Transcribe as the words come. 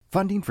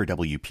Funding for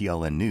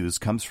WPLN News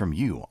comes from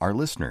you, our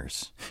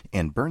listeners,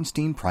 and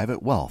Bernstein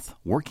Private Wealth,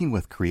 working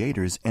with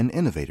creators and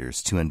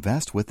innovators to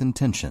invest with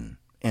intention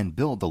and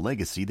build the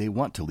legacy they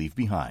want to leave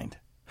behind.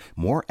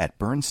 More at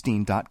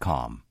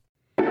Bernstein.com.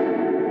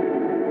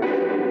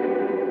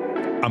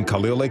 I'm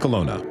Khalil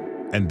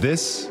Lekalona, and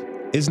this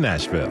is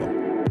Nashville.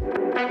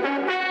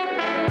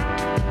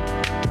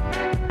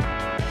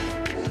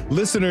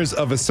 Listeners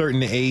of a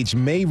certain age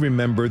may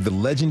remember the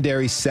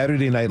legendary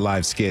Saturday Night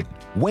Live skit,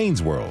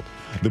 Wayne's World.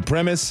 The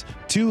premise,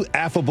 two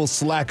affable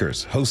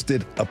slackers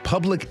hosted a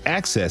public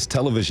access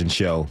television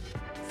show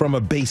from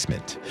a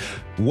basement.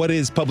 What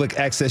is public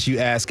access, you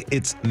ask?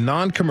 It's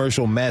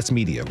non-commercial mass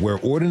media where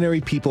ordinary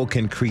people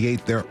can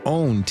create their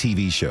own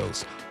TV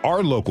shows.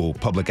 Our local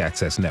public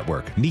access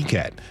network,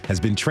 Necat,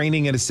 has been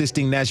training and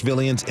assisting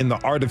Nashvillians in the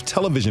art of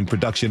television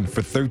production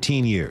for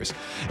 13 years.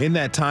 In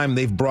that time,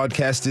 they've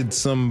broadcasted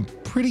some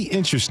pretty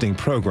interesting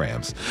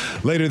programs.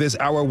 Later this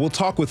hour, we'll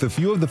talk with a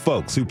few of the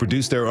folks who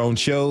produce their own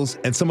shows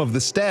and some of the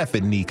staff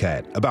at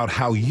Necat about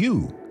how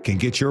you can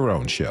get your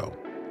own show.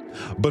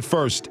 But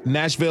first,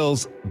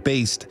 Nashville's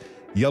based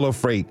Yellow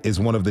Freight is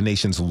one of the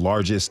nation's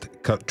largest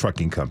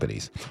trucking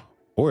companies.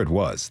 Or it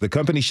was. The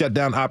company shut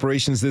down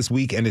operations this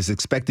week and is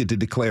expected to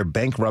declare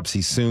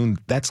bankruptcy soon.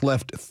 That's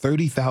left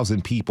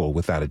 30,000 people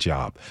without a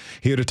job.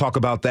 Here to talk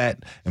about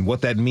that and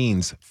what that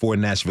means for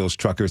Nashville's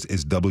truckers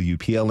is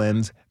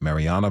WPLN's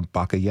Mariana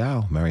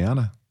Bacallao.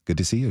 Mariana, good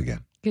to see you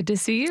again. Good to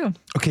see you.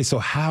 Okay, so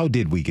how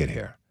did we get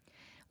here?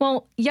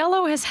 Well,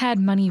 Yellow has had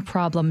money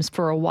problems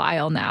for a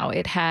while now.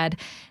 It had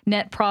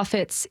net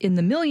profits in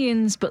the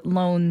millions, but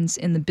loans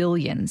in the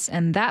billions.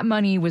 And that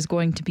money was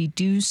going to be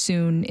due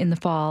soon in the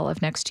fall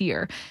of next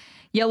year.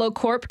 Yellow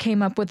Corp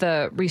came up with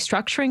a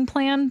restructuring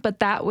plan, but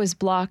that was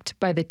blocked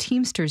by the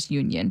Teamsters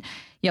Union.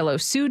 Yellow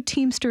sued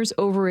Teamsters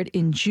over it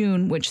in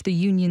June, which the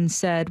union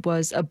said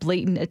was a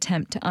blatant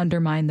attempt to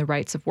undermine the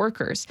rights of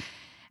workers.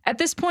 At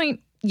this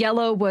point,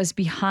 Yellow was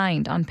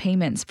behind on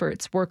payments for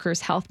its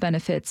workers' health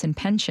benefits and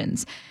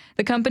pensions.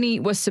 The company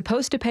was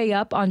supposed to pay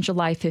up on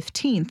July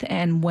 15th,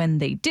 and when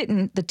they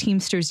didn't, the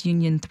Teamsters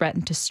Union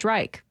threatened to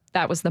strike.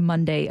 That was the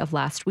Monday of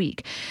last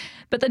week.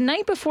 But the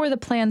night before the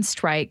planned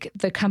strike,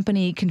 the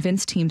company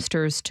convinced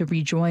Teamsters to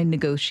rejoin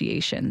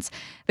negotiations.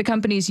 The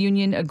company's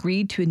union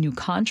agreed to a new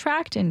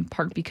contract, in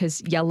part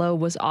because Yellow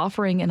was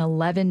offering an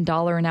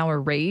 $11 an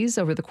hour raise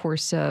over the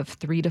course of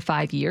 3 to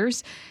 5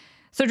 years.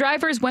 So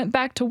drivers went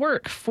back to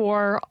work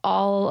for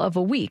all of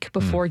a week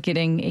before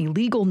getting a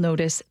legal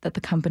notice that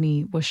the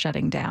company was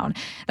shutting down.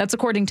 That's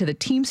according to the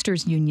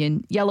Teamsters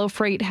Union. Yellow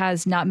Freight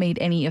has not made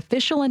any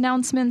official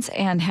announcements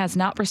and has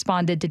not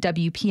responded to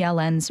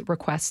WPLN's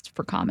requests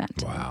for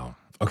comment. Wow.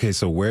 Okay,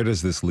 so where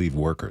does this leave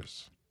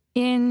workers?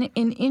 In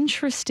an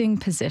interesting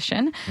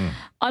position.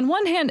 On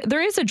one hand,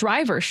 there is a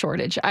driver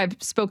shortage. I've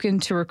spoken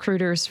to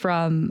recruiters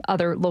from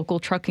other local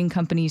trucking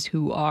companies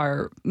who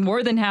are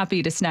more than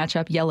happy to snatch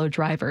up Yellow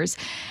drivers.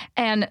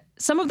 And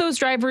some of those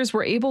drivers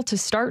were able to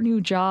start new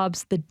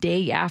jobs the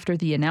day after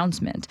the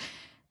announcement.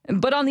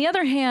 But on the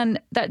other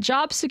hand, that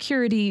job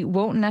security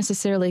won't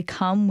necessarily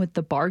come with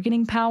the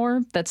bargaining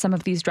power that some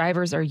of these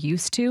drivers are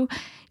used to.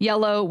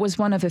 Yellow was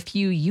one of a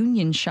few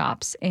union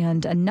shops,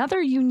 and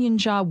another union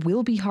job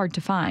will be hard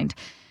to find.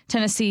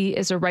 Tennessee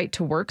is a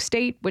right-to-work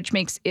state, which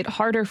makes it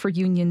harder for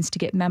unions to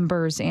get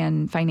members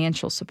and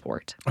financial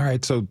support. All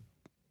right, so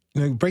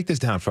break this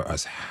down for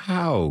us.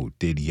 How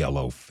did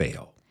Yellow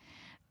fail?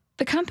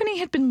 The company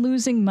had been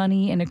losing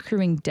money and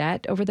accruing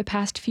debt over the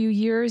past few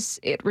years.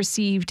 It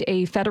received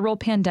a federal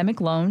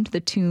pandemic loan to the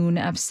tune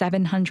of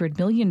 $700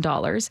 million,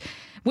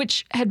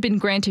 which had been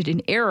granted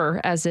in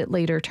error, as it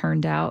later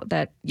turned out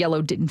that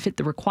Yellow didn't fit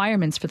the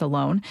requirements for the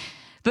loan.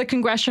 The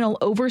Congressional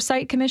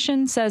Oversight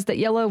Commission says that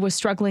Yellow was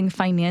struggling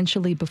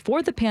financially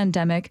before the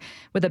pandemic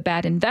with a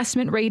bad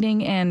investment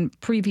rating and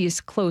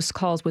previous close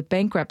calls with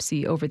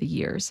bankruptcy over the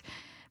years.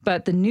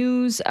 But the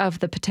news of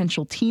the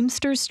potential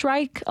Teamsters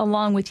strike,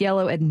 along with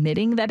Yellow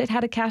admitting that it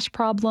had a cash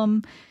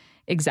problem,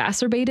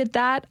 exacerbated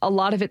that. A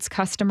lot of its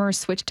customers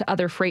switched to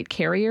other freight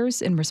carriers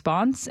in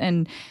response.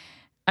 And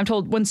I'm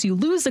told once you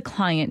lose a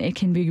client, it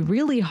can be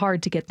really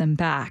hard to get them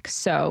back.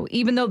 So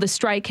even though the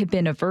strike had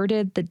been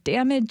averted, the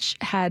damage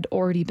had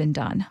already been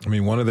done. I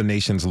mean, one of the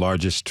nation's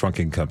largest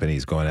trucking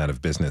companies going out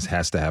of business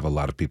has to have a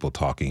lot of people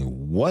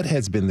talking. What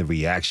has been the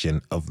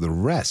reaction of the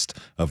rest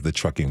of the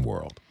trucking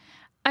world?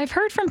 I've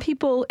heard from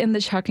people in the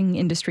trucking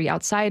industry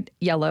outside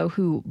Yellow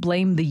who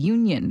blame the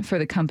union for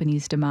the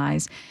company's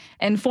demise,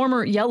 and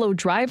former Yellow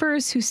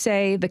drivers who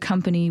say the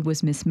company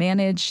was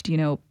mismanaged,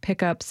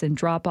 pickups and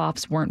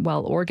drop-offs weren't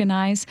well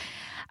organized.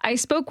 I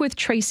spoke with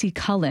Tracy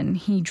Cullen.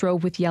 He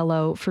drove with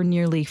Yellow for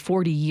nearly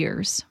 40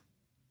 years.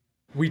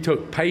 We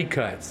took pay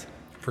cuts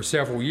for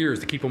several years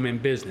to keep them in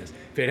business.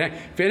 If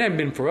it hadn't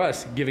been for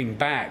us giving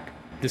back,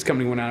 this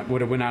company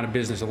would have went out of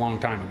business a long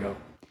time ago.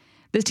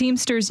 The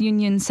Teamsters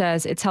Union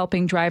says it's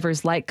helping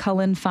drivers like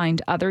Cullen find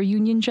other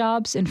union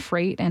jobs in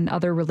freight and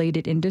other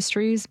related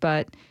industries,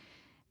 but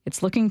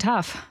it's looking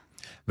tough.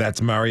 That's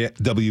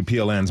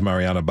WPLN's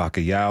Mariana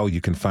Bacallao.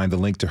 You can find the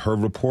link to her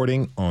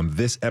reporting on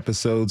this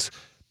episode's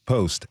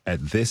post at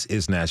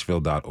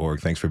thisisnashville.org.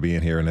 Thanks for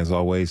being here. And as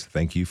always,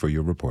 thank you for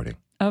your reporting.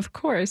 Of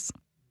course.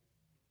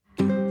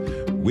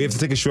 We have to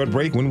take a short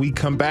break. When we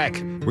come back,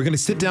 we're going to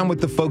sit down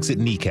with the folks at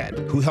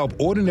Necat who help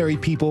ordinary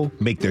people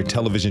make their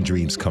television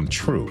dreams come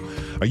true.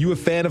 Are you a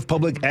fan of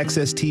public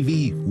access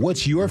TV?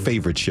 What's your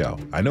favorite show?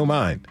 I know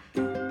mine.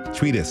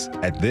 Tweet us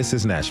at This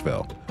Is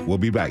Nashville. We'll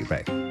be right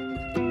back.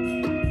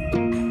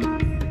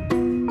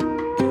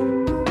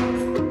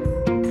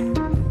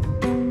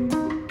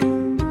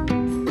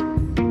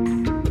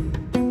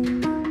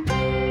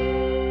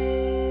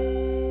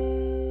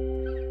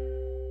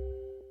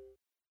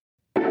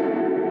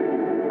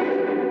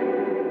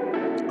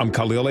 I'm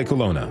Khalil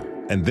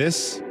Ekulona, and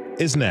this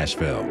is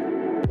Nashville.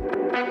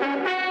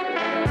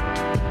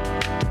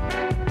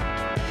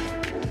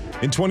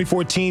 In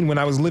 2014, when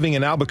I was living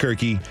in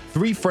Albuquerque,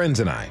 3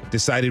 friends and I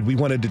decided we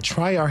wanted to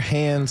try our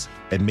hands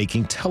at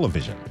making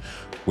television.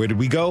 Where did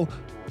we go?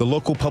 The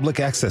local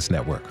public access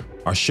network.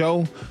 Our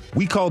show,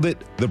 we called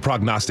it The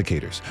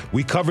Prognosticators.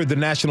 We covered the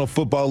National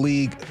Football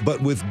League, but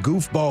with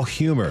goofball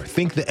humor.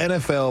 Think the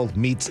NFL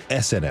meets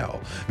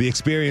SNL. The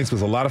experience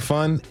was a lot of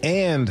fun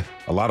and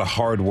a lot of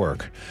hard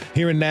work.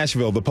 Here in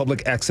Nashville, the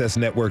public access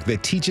network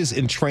that teaches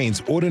and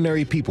trains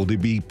ordinary people to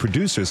be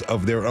producers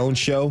of their own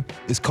show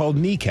is called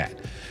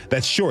Necat.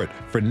 That's short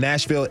for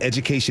Nashville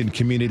Education,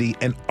 Community,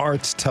 and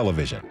Arts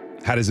Television.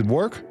 How does it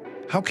work?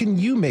 How can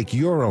you make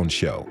your own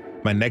show?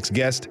 My next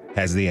guest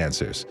has the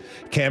answers.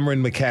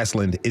 Cameron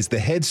McCasland is the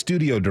head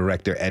studio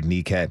director at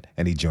Necat,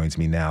 and he joins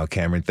me now.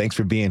 Cameron, thanks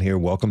for being here.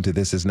 Welcome to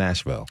This Is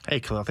Nashville. Hey,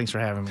 Khalil, thanks for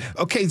having me.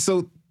 Okay,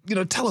 so,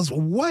 tell us,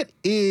 what's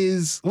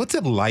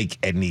it like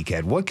at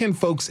Necat? What can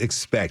folks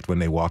expect when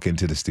they walk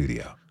into the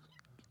studio?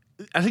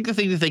 I think the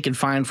thing that they can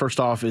find, first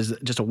off, is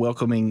just a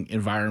welcoming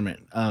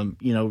environment.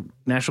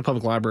 National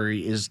Public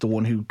Library is the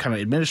one who kind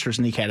of administers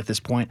Necat at this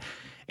point.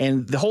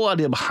 And the whole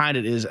idea behind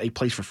it is a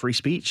place for free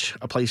speech,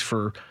 a place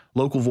for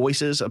local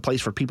voices, a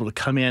place for people to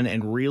come in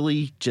and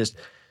really just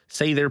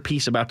say their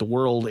piece about the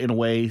world in a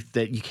way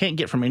that you can't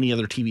get from any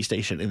other TV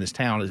station in this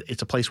town.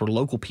 It's a place where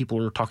local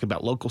people are talking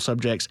about local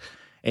subjects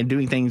and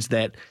doing things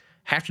that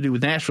have to do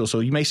with Nashville.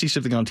 So you may see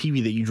something on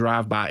TV that you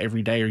drive by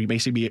every day, or you may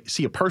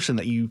see a person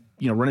that you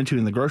run into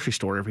in the grocery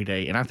store every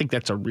day. And I think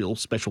that's a real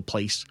special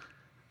place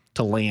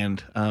to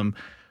land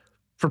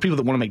for people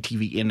that want to make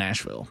TV in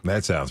Nashville.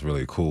 That sounds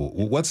really cool.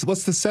 What's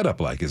the setup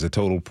like? Is it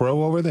total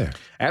pro over there?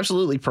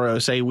 Absolutely pro.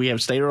 Say we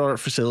have state-of-the-art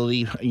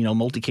facility,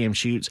 multicam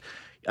shoots.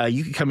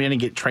 You can come in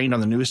and get trained on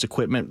the newest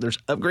equipment. There's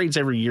upgrades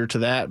every year to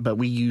that, but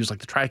we use like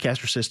the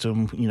TriCaster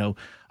system,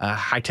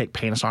 high-tech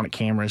Panasonic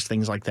cameras,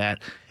 things like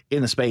that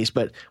in the space.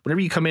 But whenever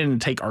you come in and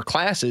take our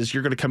classes,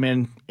 you're going to come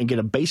in and get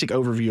a basic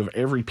overview of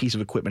every piece of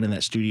equipment in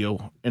that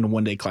studio in a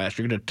one-day class.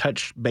 You're going to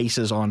touch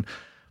bases on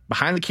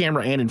behind the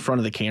camera and in front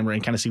of the camera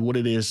and kind of see what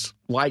it is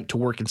like to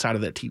work inside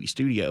of that TV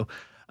studio.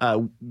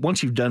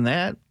 Once you've done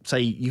that, say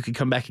you could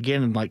come back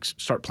again and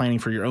start planning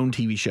for your own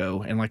TV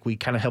show. And we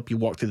kind of help you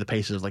walk through the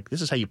paces.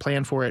 This is how you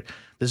plan for it.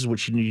 This is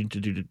what you need to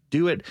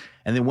do it.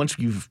 And then once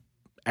you've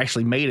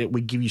actually made it,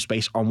 we give you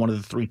space on one of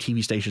the 3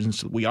 TV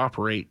stations that we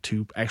operate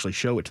to actually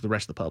show it to the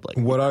rest of the public.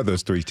 What are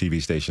those 3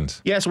 TV stations?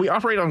 Yeah, so we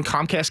operate on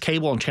Comcast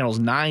Cable on channels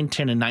 9,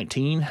 10, and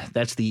 19.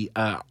 That's the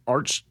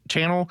Arts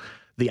channel.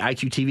 The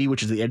IQTV,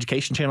 which is the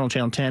education channel on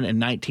channel 10, and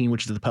 19,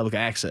 which is the public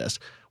access,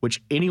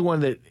 which anyone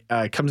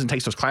that comes and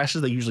takes those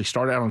classes, they usually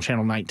start out on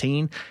channel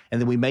 19,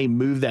 and then we may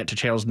move that to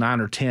channels 9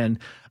 or 10.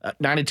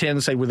 9 and 10,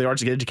 say, with the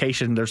arts and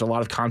education, there's a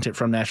lot of content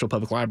from National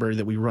Public Library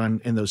that we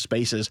run in those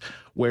spaces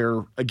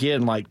where,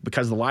 again,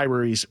 because the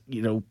library's,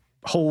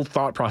 whole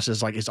thought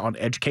process, it's on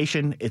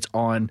education, it's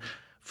on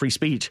free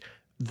speech.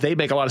 They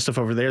make a lot of stuff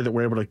over there that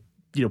we're able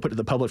to, put to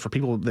the public for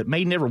people that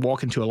may never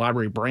walk into a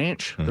library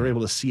branch. They're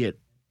able to see it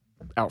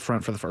out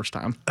front for the first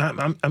time.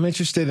 I'm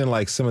interested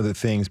in some of the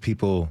things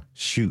people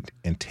shoot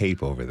and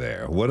tape over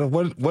there.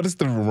 What is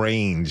the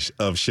range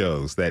of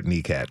shows that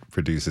Necat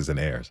produces and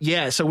airs?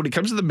 Yeah, so when it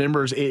comes to the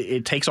members,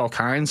 it takes all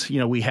kinds.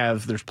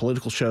 There's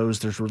political shows,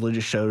 there's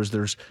religious shows,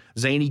 there's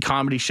zany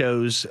comedy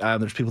shows,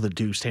 there's people that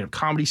do stand-up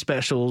comedy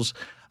specials,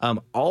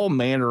 all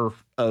manner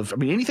of,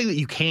 anything that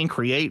you can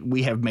create,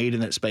 we have made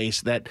in that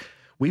space. That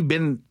we've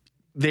been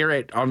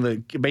there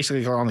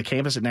basically on the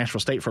campus at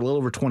Nashville State for a little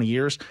over 20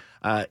 years.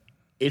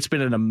 It's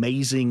been an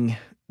amazing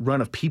run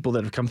of people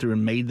that have come through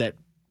and made that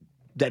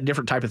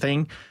different type of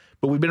thing.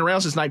 But we've been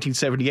around since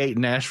 1978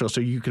 in Nashville, so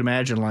you can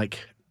imagine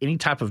any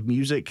type of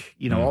music,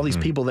 all these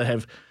people that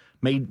have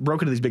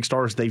broken to these big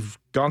stars, they've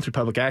gone through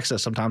public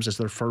access sometimes as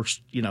their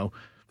first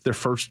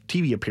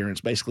TV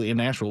appearance basically in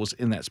Nashville was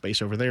in that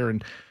space over there.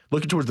 And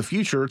looking towards the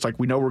future, it's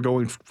we know we're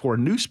going for a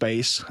new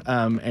space,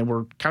 and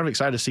we're kind of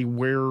excited to see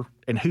where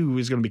and who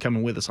is going to be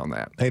coming with us on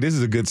that. Hey, this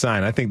is a good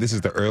sign. I think this is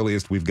the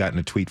earliest we've gotten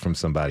a tweet from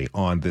somebody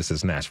on This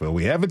Is Nashville.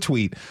 We have a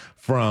tweet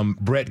from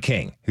Brett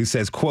King who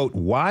says, quote,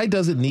 "Why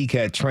doesn't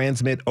Necat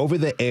transmit over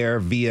the air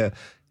via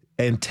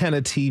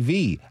antenna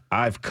TV?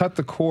 I've cut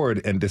the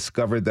cord and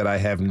discovered that I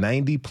have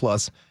 90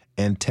 plus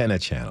antenna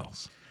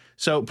channels."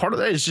 So part of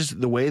that is just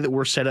the way that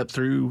we're set up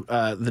through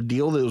the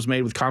deal that was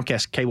made with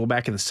Comcast Cable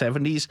back in the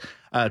 70s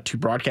to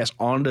broadcast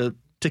onto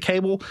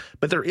cable.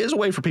 But there is a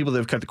way for people that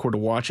have cut the cord to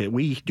watch it.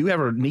 We do have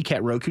a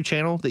Necat Roku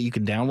channel that you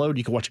can download.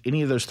 You can watch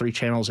any of those 3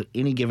 channels at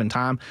any given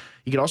time.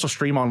 You can also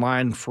stream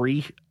online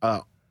free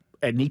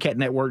at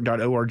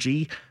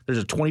necatnetwork.org. There's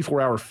a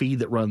 24-hour feed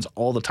that runs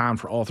all the time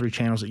for all 3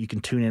 channels that you can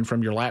tune in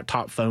from your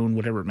laptop, phone,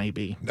 whatever it may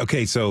be.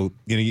 Okay, so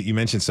you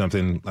mentioned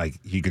something like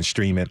you can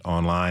stream it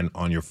online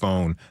on your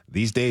phone.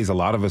 These days, a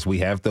lot of us, we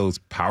have those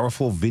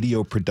powerful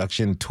video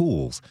production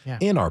tools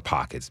in our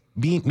pockets,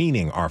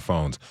 meaning our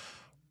phones.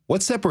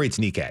 What separates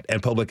Necat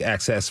and public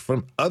access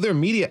from other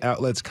media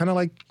outlets, kind of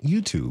like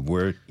YouTube,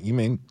 where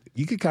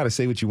you could kind of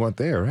say what you want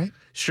there, right?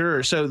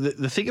 Sure. So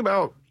the thing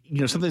about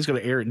something that's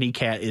going to air at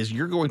Necat is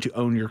you're going to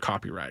own your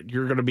copyright.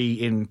 You're going to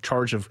be in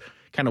charge of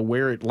kind of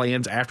where it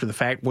lands after the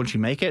fact once you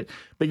make it.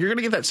 But you're going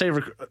to get that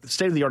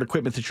state-of-the-art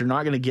equipment that you're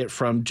not going to get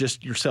from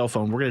just your cell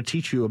phone. We're going to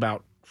teach you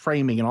about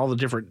framing and all the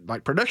different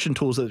production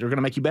tools that are going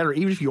to make you better,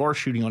 even if you are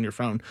shooting on your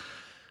phone.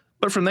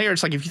 But from there,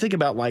 it's like if you think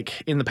about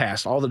in the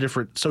past, all the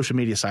different social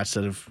media sites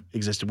that have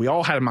existed, we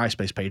all had a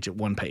MySpace page at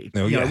one page.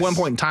 At one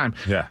point in time.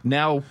 Yeah.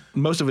 Now,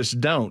 most of us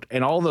don't.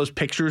 And all those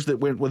pictures that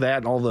went with that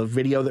and all the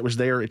video that was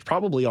there, it's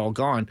probably all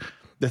gone.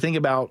 The thing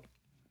about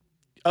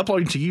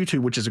uploading to YouTube,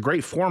 which is a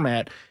great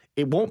format,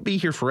 it won't be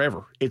here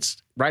forever.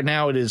 Right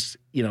now it is,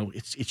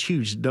 it's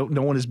huge. No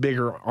one is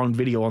bigger on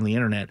video on the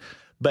internet.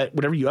 But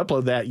whenever you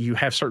upload that, you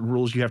have certain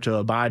rules you have to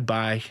abide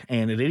by.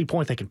 And at any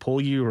point they can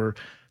pull you, or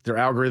their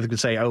algorithm could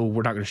say, oh,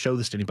 we're not going to show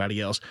this to anybody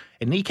else.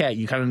 And Necat,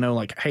 you kind of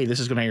know hey, this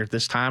is going to air at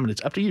this time. And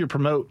it's up to you to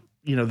promote,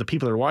 the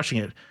people that are watching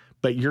it.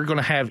 But you're going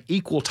to have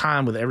equal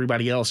time with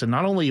everybody else. And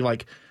not only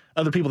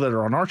other people that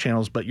are on our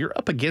channels, but you're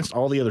up against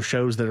all the other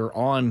shows that are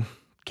on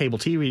cable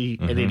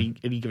TV at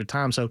any given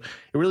time. So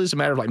it really is a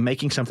matter of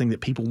making something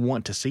that people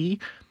want to see.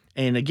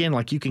 And again,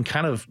 you can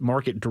kind of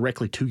market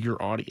directly to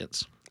your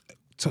audience.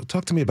 So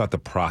talk to me about the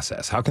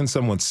process. How can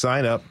someone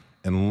sign up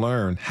and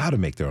learn how to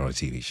make their own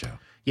TV show?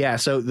 Yeah,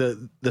 so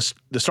the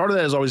start of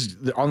that is always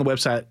on the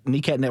website,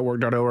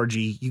 necatnetwork.org.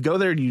 You go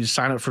there and you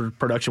sign up for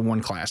Production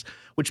 1 class,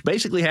 which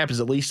basically happens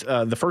at least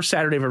the first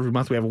Saturday of every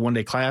month. We have a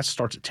one-day class. It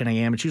starts at 10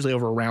 a.m. It's usually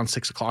over around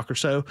 6 o'clock or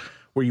so,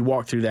 where you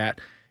walk through that.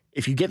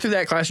 If you get through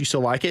that class, you still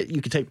like it,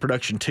 you can take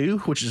Production 2,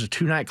 which is a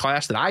 2-night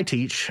class that I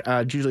teach.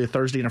 It's usually a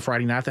Thursday and a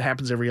Friday night. That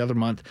happens every other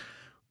month.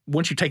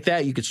 Once you take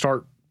that, you could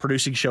start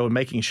producing show and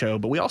making show.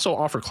 But we also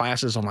offer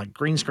classes on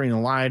green screen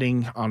and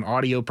lighting, on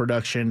audio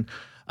production,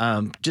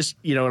 and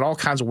all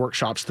kinds of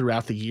workshops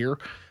throughout the year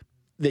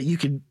that you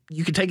could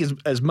take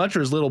as much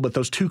or as little, but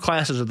those 2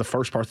 classes are the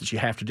first part that you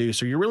have to do.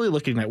 So you're really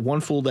looking at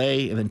 1 full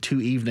day and then 2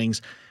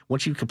 evenings.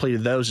 Once you've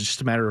completed those, it's just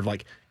a matter of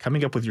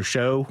coming up with your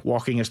show,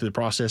 walking us through the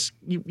process.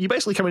 You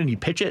basically come in and you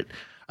pitch it.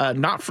 It's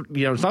not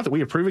that we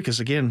approve it, because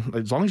again,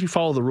 as long as you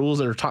follow the rules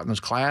that are taught in this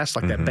class,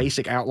 that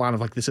basic outline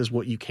of this is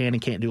what you can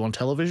and can't do on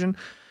television,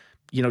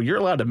 you're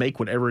allowed to make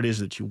whatever it is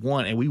that you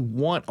want. And we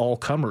want all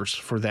comers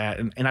for that.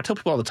 And I tell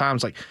people all the time,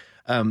 it's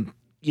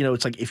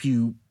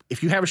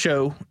if you have a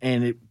show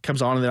and it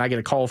comes on and then I get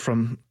a call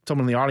from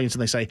someone in the audience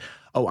and they say,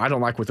 oh, I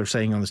don't like what they're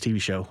saying on this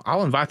TV show,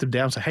 I'll invite them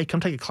down and say, hey, come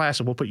take a class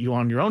and we'll put you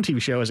on your own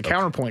TV show as a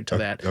counterpoint to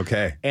that.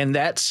 Okay. And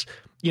that's,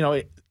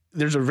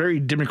 there's a very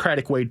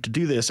democratic way to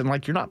do this.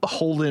 And you're not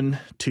beholden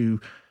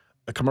to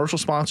a commercial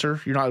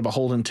sponsor. You're not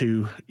beholden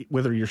to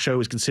whether your show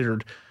is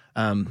considered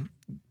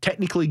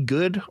technically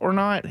good or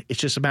not. It's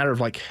just a matter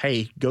of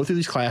hey, go through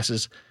these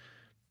classes,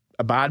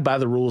 abide by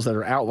the rules that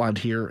are outlined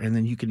here, and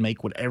then you can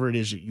make whatever it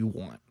is that you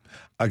want.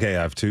 Okay,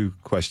 I have 2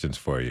 questions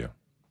for you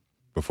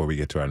before we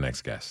get to our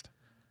next guest.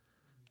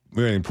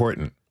 Very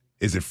important.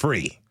 Is it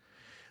free?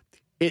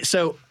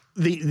 So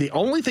the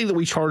only thing that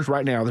we charge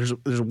right now, there's a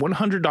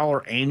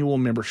 $100 annual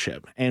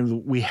membership,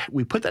 and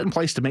we put that in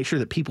place to make sure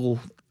that people,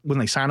 when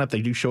they sign up,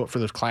 they do show up for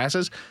those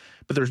classes.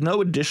 But there's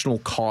no additional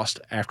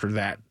cost after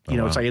that.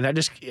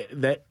 It's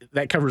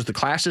that covers the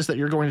classes that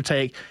you're going to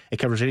take. It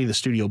covers any of the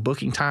studio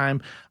booking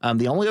time.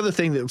 The only other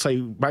thing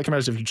that might come out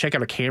is if you check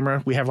out a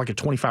camera, we have a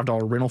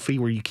 $25 rental fee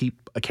where you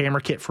keep a camera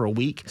kit for a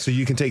week. So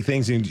you can take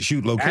things and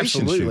shoot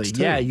location shoots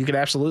too. Yeah, you can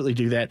absolutely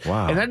do that.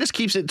 Wow. And that just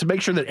keeps it to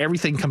make sure that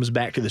everything comes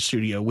back to the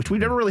studio, which we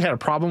never really had a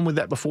problem with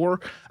that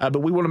before.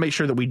 But we want to make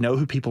sure that we know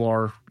who people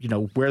are,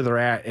 where they're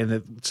at, and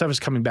that stuff is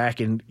coming back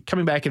in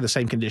the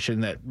same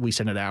condition that we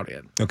sent it out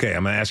in. Okay,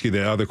 I'm going to ask you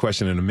the other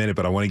question in a minute,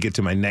 but I want to get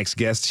to my next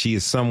guest. She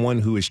is someone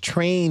who is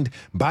trained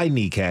by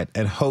Necat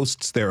and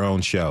hosts their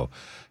own show.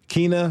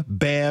 Kina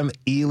Bam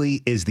Ely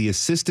is the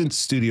assistant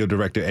studio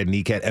director at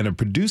Necat and a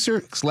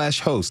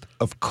producer/host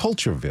of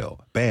Cultureville.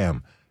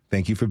 Bam,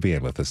 thank you for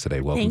being with us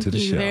today. Welcome to the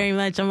show. Thank you very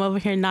much. I'm over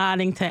here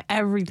nodding to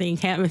everything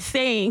Cam is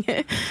saying.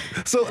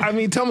 So,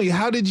 tell me,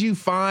 how did you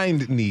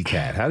find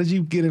Necat? How did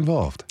you get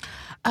involved?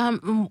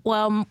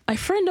 Well, a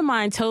friend of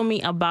mine told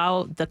me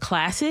about the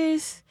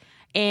classes,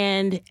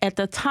 And at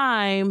the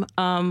time,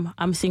 I'm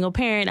a single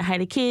parent. I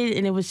had a kid,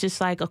 and it was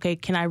just like, okay,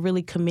 can I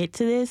really commit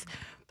to this?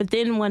 But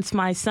then once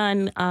my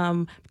son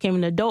became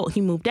an adult,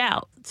 he moved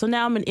out. So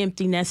now I'm an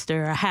empty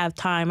nester. I have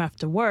time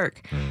after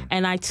work.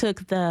 And I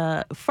took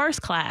the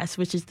first class,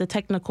 which is the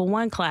Technical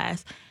 1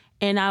 class,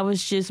 and I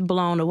was just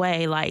blown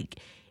away. Like,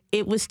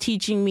 it was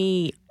teaching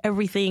me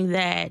everything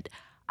that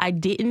I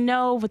didn't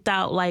know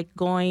without like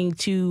going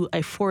to a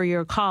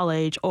 4-year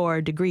college or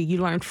a degree.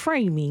 You learn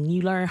framing,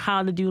 you learn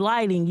how to do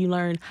lighting, you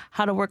learn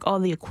how to work all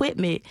the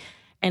equipment.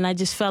 And I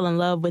just fell in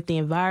love with the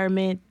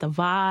environment, the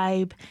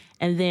vibe.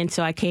 And then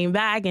so I came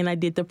back and I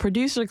did the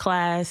producer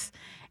class.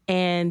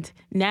 And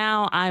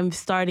now I'm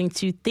starting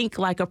to think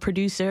like a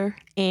producer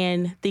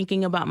and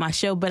thinking about my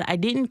show. But I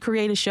didn't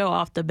create a show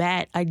off the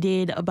bat. I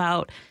did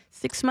about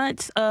 6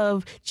 months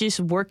of just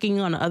working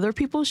on other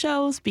people's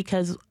shows,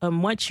 because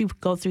once you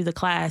go through the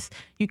class,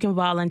 you can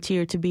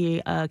volunteer to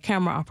be a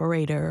camera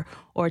operator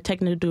or a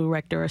technical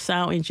director or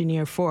sound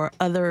engineer for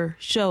other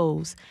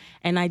shows.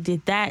 And I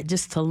did that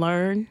just to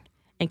learn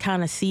and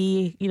kind of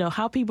see,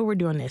 how people were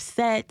doing their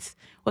sets,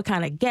 what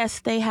kind of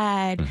guests they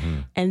had.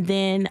 And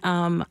then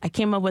I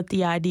came up with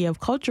the idea of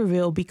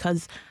Cultureville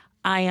because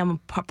I am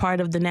part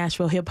of the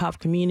Nashville hip-hop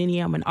community.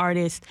 I'm an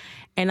artist.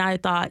 And I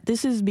thought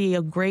this would be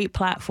a great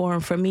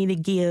platform for me to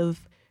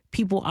give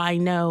people I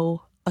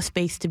know a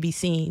space to be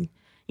seen,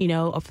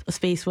 a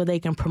space where they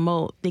can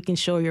promote, they can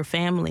show your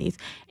families.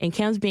 And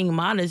Cam's being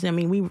modest. I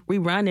mean, we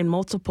run in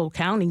multiple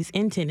counties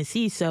in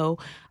Tennessee. So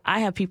I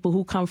have people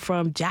who come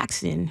from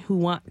Jackson who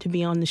want to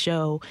be on the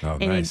show. Oh,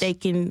 and nice. they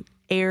can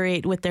air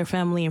it with their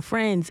family and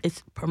friends.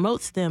 It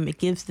promotes them. It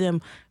gives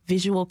them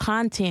visual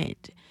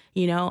content.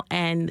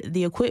 And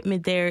the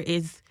equipment there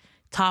is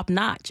top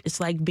notch. It's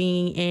like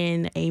being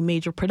in a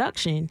major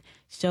production.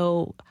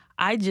 So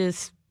I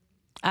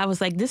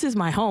was like, this is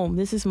my home.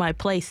 This is my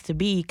place to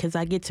be, because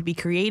I get to be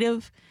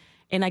creative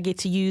and I get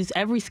to use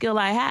every skill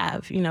I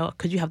have,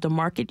 because you have to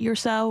market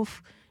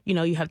yourself.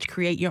 You have to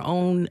create your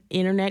own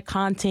internet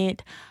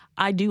content.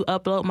 I do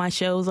upload my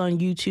shows on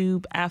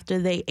YouTube after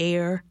they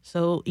air.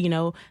 So,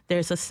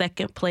 there's a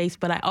second place,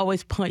 but I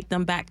always point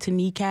them back to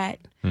Necat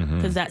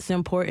because that's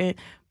important.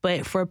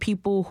 But for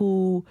people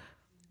who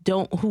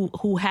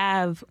who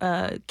have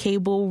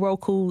cable,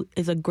 Roku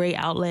is a great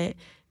outlet.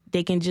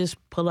 They can just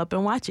pull up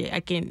and watch it. I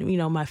can,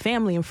 my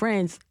family and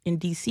friends in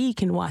DC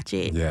can watch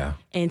it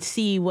and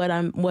see what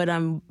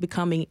I'm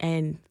becoming.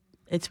 And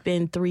it's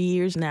been 3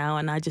 years now,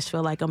 and I just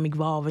feel like I'm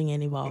evolving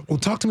and evolving. Well,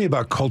 talk to me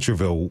about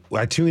Cultureville.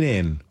 I tune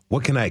in.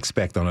 What can I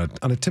expect on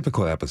a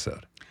typical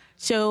episode?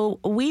 So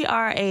we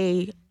are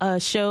a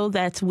show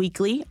that's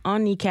weekly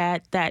on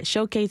Necat that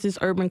showcases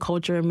urban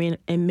culture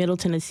in Middle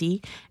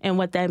Tennessee. And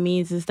what that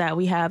means is that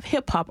we have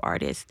hip-hop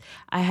artists.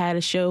 I had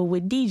a show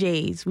with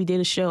DJs. We did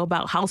a show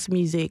about house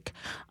music.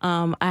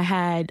 I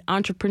had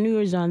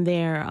entrepreneurs on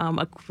there.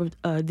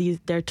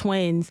 They're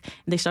twins.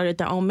 They started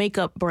their own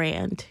makeup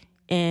brand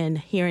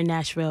here in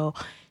Nashville.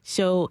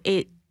 So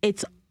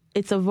it's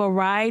a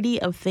variety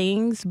of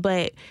things,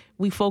 but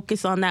we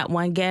focus on that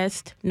one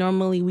guest.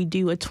 Normally we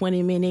do a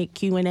 20-minute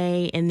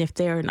Q&A, and if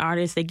they're an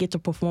artist, they get to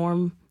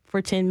perform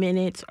for 10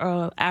 minutes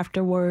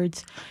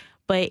afterwards.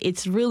 But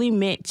it's really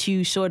meant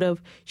to sort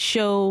of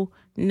show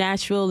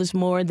Nashville is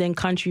more than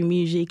country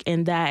music,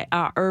 and that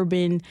our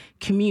urban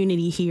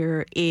community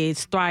here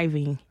is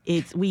thriving.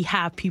 We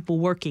have people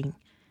working.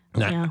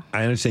 Now,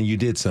 I understand you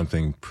did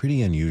something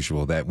pretty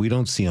unusual that we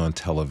don't see on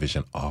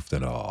television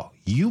often at all.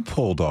 You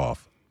pulled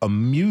off a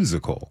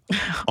musical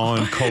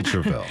on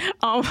Cultureville.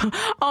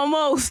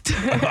 Almost,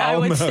 I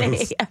would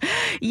say.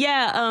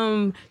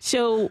 Yeah.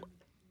 So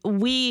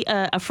we,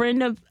 a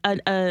friend of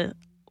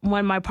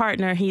my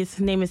partner, his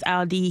name is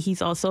Al D.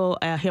 He's also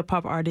a hip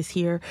hop artist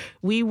here.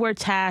 We were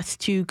tasked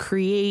to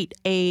create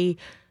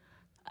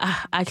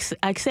I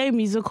say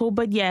musical,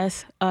 but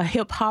yes, a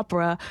hip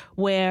opera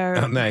where...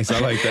 Oh, nice, I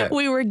like that.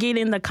 We were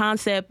getting the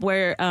concept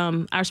where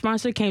our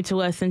sponsor came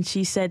to us and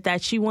she said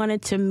that she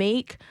wanted to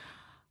make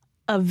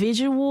a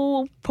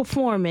visual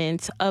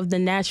performance of the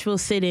Nashville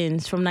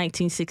sit-ins from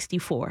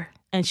 1964.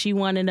 And she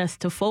wanted us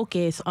to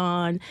focus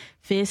on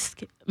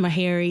Fisk,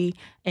 Meharry,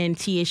 and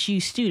TSU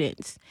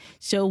students.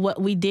 So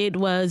what we did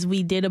was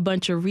we did a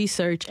bunch of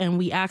research, and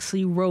we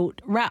actually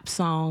wrote rap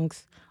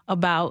songs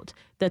about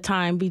the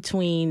time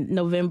between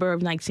November of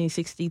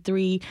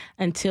 1963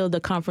 until the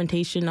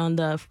confrontation on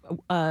the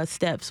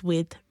steps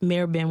with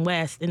Mayor Ben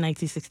West in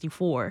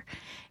 1964.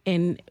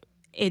 And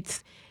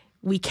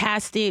we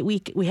cast it,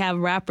 we have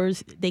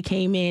rappers, they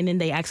came in and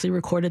they actually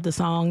recorded the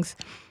songs.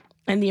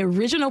 And the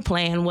original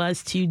plan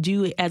was to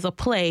do it as a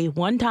play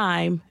one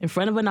time in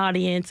front of an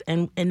audience,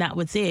 and that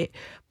was it.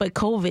 But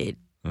COVID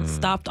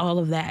stopped all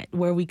of that,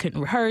 where we couldn't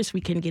rehearse,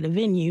 we couldn't get a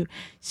venue.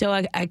 So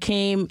I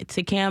came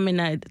to Cam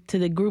and to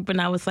the group,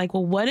 and I was like,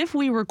 well, what if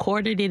we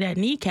recorded it at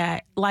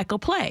Necat like a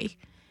play?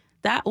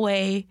 That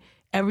way,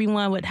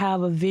 everyone would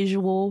have a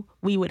visual.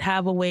 We would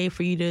have a way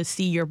for you to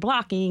see your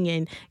blocking,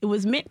 and it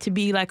was meant to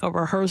be like a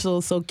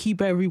rehearsal, so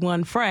keep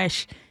everyone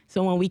fresh.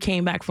 So when we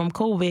came back from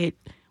COVID,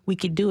 we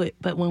could do it.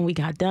 But when we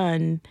got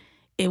done,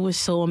 it was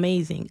so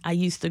amazing. I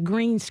used the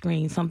green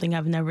screen, something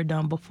I've never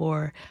done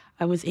before.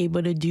 We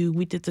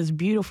did this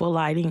beautiful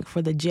lighting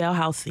for the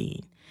jailhouse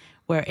scene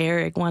where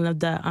Eric, one of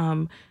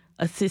the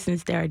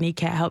assistants there at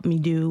Necat, helped me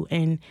do.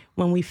 And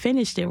when we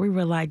finished it, we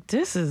were like,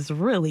 this is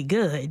really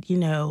good,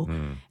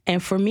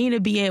 And for me to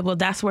be able,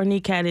 that's where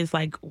Necat is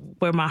like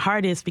where my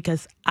heart is,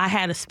 because I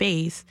had a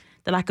space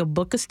that I could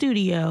book a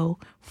studio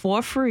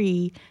for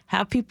free,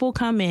 have people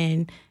come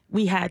in.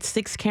 We had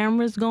 6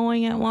 cameras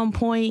going at one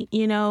point,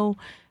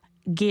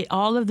 get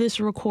all of this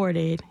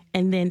recorded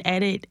and then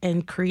edit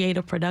and create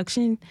a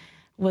production.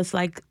 Was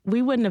like,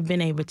 we wouldn't have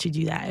been able to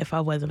do that if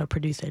I wasn't a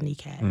producer at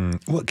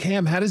Necat. Well,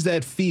 Cam, how does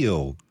that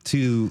feel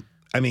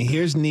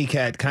here's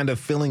Necat kind of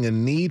filling a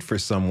need for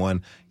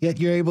someone, yet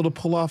you're able to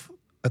pull off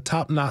a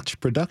top-notch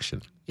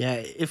production? Yeah,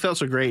 it felt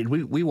so great.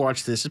 We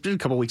watched this. It's been a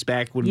couple weeks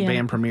back when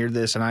BAM premiered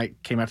this, and I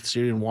came out to the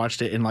studio and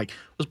watched it and like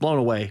was blown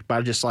away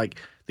by just like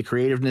the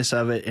creativeness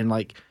of it. And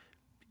like,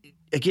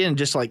 again,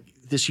 just like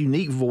this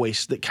unique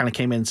voice that kind of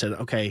came in and said,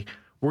 okay,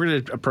 we're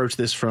going to approach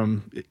this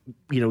from,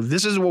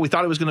 this isn't what we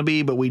thought it was going to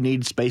be, but we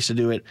need space to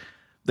do it.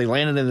 They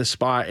landed in this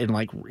spot and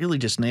like really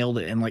just nailed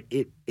it. And like,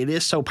 it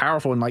is so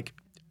powerful. And like,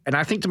 and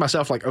I think to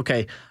myself, like,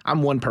 okay,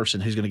 I'm one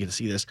person who's going to get to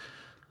see this,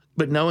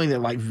 but knowing that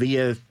like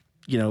via,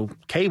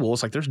 cable,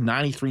 it's like there's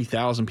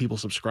 93,000 people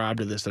subscribed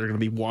to this that are going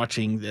to be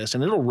watching this,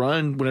 and it'll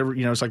run whenever,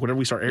 it's like whenever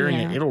we start airing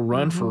it, it'll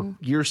run for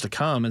years to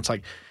come. It's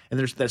like, and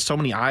there's so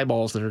many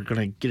eyeballs that are going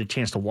to get a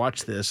chance to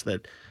watch this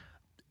that,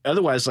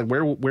 otherwise, like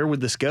where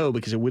would this go?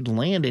 Because it wouldn't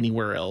land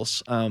anywhere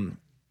else.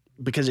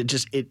 Because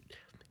it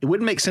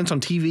wouldn't make sense on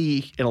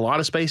TV in a lot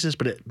of spaces,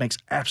 but it makes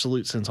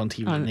absolute sense on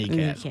TV and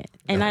Necat.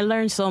 And I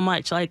learned so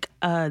much. Like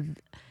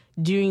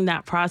during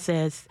that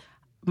process,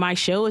 my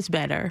show is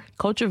better.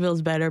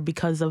 Cultureville's better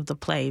because of the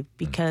play.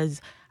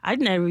 Because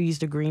I'd never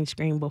used a green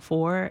screen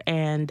before,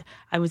 and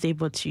I was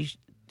able to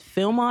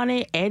film on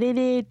it, edit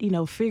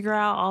it, figure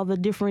out all the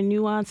different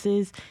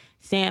nuances.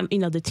 Sam,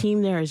 the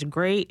team there is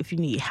great. If you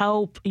need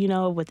help,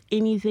 with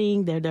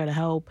anything, they're there to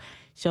help.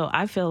 So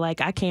I feel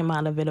like I came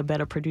out of it a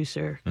better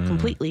producer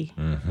completely.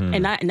 Mm-hmm.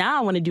 And now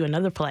I want to do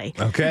another play.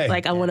 Okay.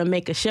 Like I want to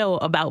make a show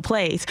about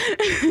plays.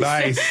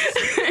 Nice.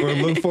 We'll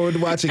look forward to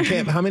watching.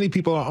 Cam, how many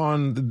people are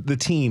on the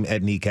team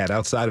at Necat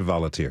outside of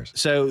volunteers?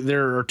 So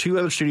there are 2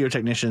 other studio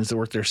technicians that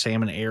work there,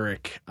 Sam and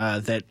Eric,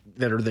 that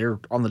are there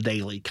on the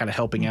daily, kind of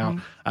helping out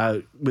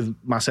with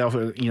myself.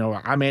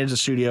 I manage the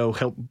studio,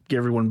 help get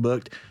everyone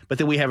booked. But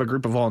then we have a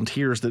group of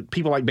volunteers, that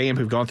people like BAM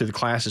who've gone through the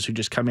classes, who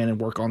just come in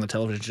and work on the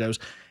television shows.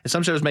 And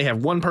some shows may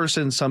have one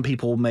person, some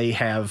people may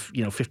have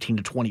 15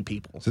 to 20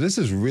 people. So this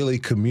is really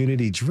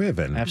community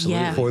driven.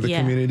 Absolutely. For the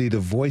community to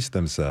voice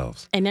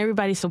themselves. And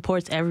everybody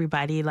supports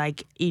everybody.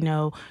 Like,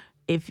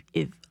 if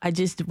I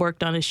just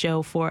worked on a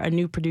show for a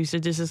new producer,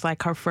 this is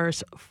like her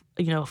first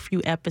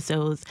few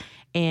episodes,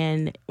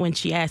 and when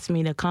she asked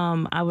me to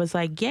come, I was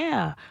like,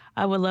 yeah,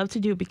 I would love to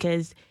do it,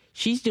 because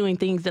she's doing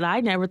things that I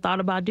never thought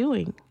about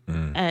doing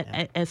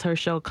as her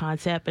show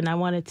concept, and I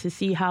wanted to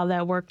see how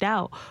that worked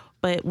out.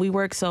 But we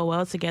worked so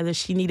well together.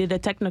 She needed a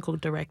technical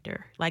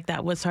director. Like,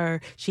 that was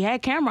her. She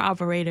had camera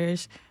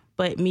operators,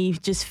 but me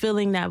just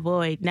filling that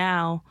void.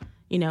 Now,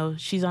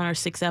 she's on her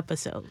 6th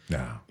episode.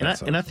 Yeah,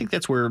 and I think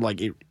that's where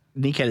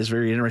Necat is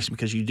very interesting,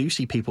 because you do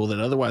see people that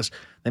otherwise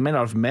they may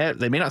not have met,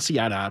 they may not see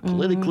eye to eye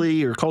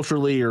politically or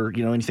culturally or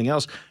anything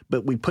else,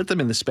 but we put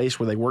them in the space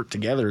where they work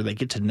together, they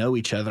get to know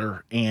each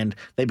other, and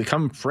they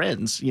become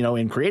friends,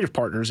 and creative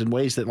partners in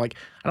ways that, like,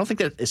 I don't think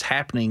that is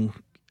happening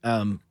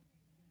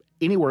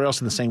anywhere else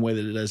in the same way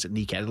that it does at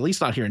Necat, at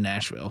least not here in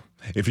Nashville.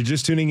 If you're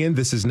just tuning in,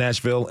 this is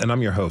Nashville, and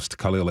I'm your host,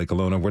 Khalil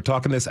Akolona. We're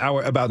talking this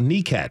hour about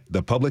Necat,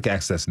 the public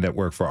access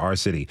network for our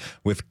city,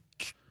 with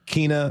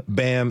Kina,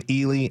 Bam,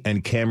 Ely,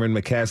 and Cameron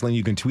McCaslin.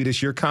 You can tweet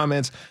us your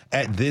comments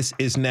at This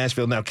Is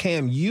Nashville. Now,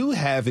 Cam, you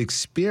have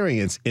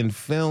experience in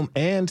film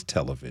and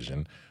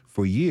television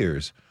for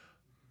years.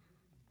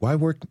 Why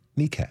work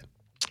Necat?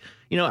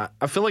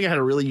 I feel like I had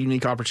a really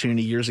unique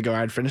opportunity years ago. I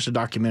had finished a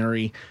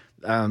documentary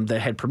that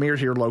had premiered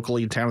here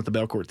locally in town at the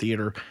Belcourt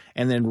Theater.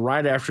 And then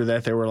right after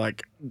that, they were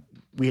like,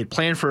 we had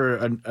planned for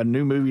a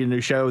new movie, a new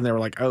show, and they were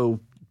like,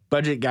 oh,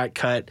 budget got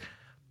cut.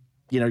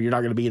 You're not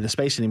going to be in the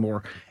space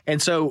anymore.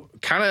 And so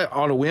kind of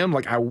on a whim,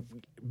 like, I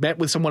met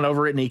with someone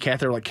over at Necat.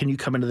 They're like, can you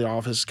come into the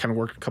office, kind of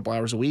work a couple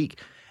hours a week?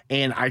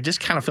 And I just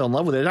kind of fell in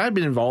love with it. And I've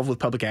been involved with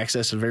public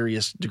access to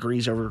various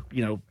degrees over,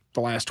 the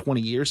last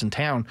 20 years in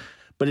town.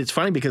 But it's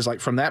funny because, like,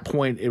 from that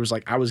point, it was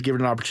like I was given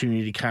an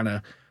opportunity to kind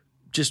of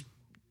just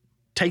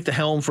take the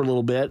helm for a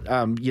little bit.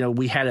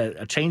 We had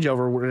a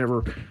changeover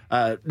whenever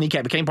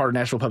Necat became part of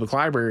Nashville Public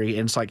Library.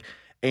 And it's like,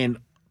 and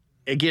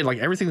again, like,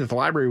 everything that the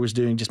library was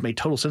doing just made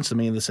total sense to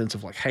me, in the sense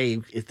of, like, hey,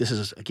 if this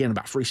is, again,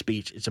 about free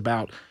speech, it's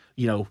about,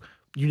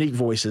 unique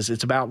voices.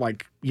 It's about,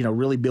 like,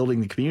 really building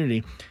the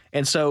community.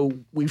 And so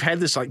we've had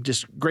this, like,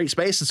 just great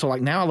space. And so,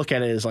 like, now I look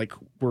at it as, like,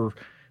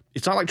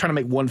 it's not like trying to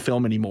make one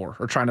film anymore,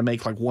 or trying to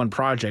make, like, one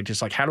project.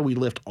 It's like, how do we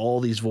lift all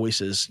these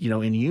voices,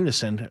 in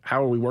unison?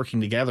 How are we working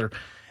together?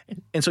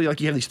 And so like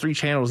you have these 3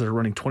 channels that are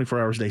running 24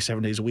 hours a day,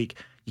 7 days a week.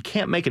 You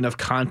can't make enough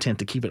content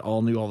to keep it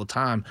all new all the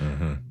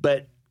time.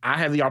 But I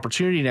have the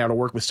opportunity now to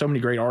work with so many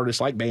great artists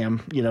like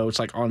Bam. You know, it's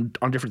like on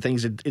different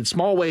things in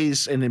small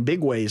ways and in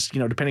big ways, you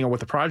know, depending on what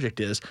the project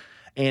is.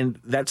 And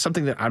that's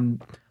something that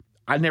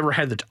I never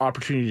had the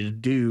opportunity to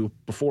do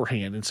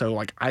beforehand. And so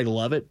like I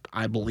love it.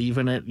 I believe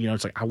in it. You know,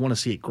 it's like I want to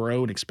see it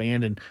grow and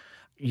expand and,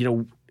 you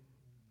know,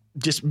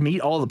 just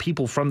meet all the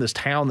people from this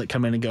town that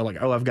come in and go like,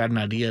 oh, I've got an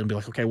idea, and be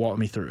like, okay, walk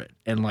me through it.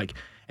 And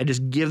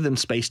just give them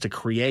space to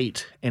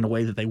create in a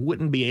way that they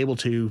wouldn't be able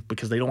to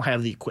because they don't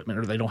have the equipment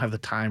or they don't have the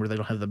time or they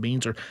don't have the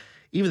means or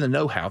even the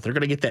know-how. They're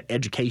going to get that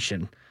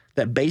education,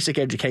 that basic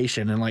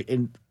education.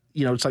 And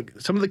you know, it's like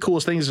some of the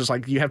coolest things is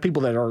like you have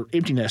people that are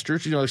empty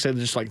nesters, you know, like I said,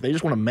 just like they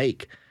just want to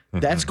make.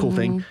 That's a cool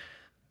thing.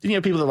 You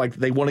know, people that like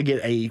they want to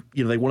get they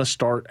want to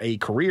start a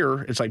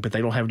career. It's like, but they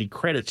don't have any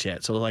credits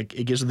yet. So like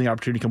it gives them the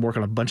opportunity to come work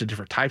on a bunch of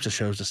different types of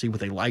shows to see what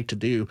they like to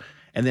do,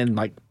 and then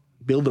like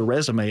build their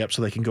resume up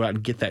so they can go out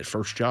and get that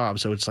first job.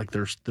 So it's like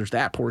there's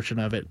that portion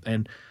of it,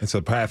 and it's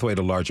a pathway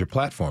to larger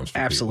platforms. For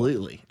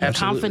absolutely, people.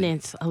 Absolutely.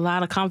 Confidence, a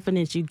lot of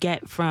confidence you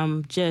get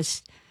from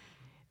just.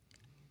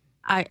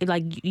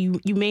 You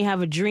may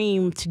have a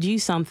dream to do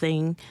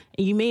something,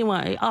 and you may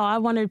I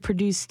want to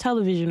produce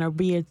television or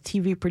be a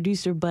TV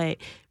producer, but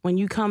when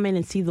you come in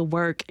and see the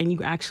work and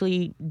you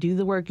actually do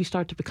the work, you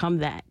start to become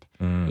that,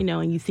 you know,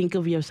 and you think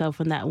of yourself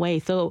in that way.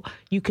 So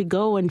you could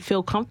go and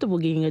feel comfortable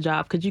getting a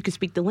job because you can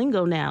speak the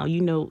lingo now.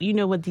 You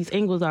know what these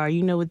angles are.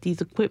 You know what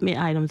these equipment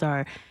items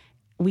are.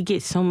 We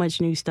get so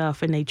much new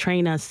stuff, and they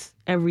train us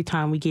every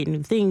time we get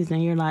new things.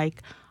 And you're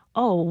like,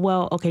 oh,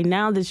 well, okay,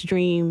 now this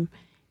dream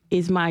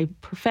is my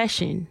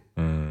profession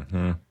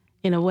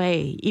in a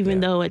way, even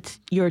though it's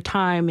your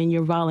time and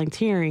you're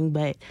volunteering.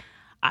 But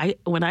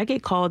when I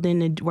get called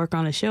in to work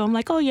on a show, I'm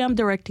like, oh yeah, I'm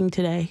directing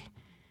today.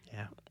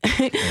 Yeah.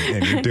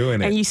 and you're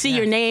doing it. And you see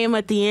your name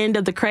at the end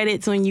of the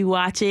credits when you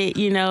watch it,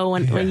 you know,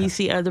 when you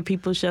see other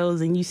people's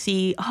shows and you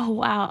see, oh,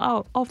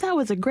 wow, oh, that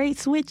was a great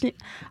switch.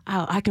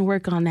 Oh, I can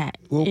work on that.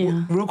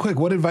 Well, real quick,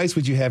 what advice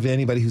would you have to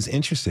anybody who's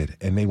interested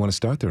and may want to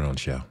start their own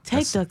show?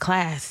 Take the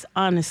class.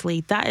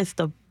 Honestly, that is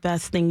the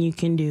best thing you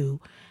can do.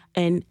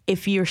 And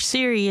if you're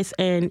serious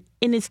and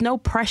it's no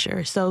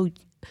pressure. So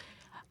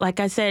like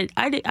I said,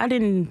 I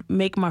didn't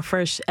make my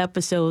first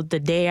episode the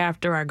day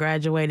after I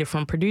graduated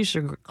from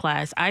producer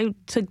class. I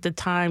took the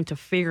time to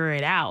figure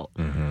it out.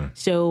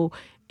 So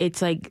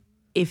it's like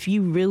if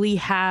you really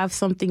have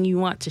something you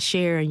want to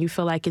share and you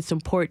feel like it's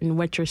important,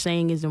 what you're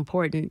saying is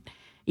important,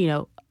 you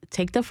know,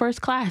 take the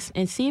first class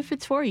and see if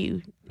it's for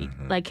you.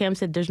 Like Cam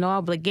said, there's no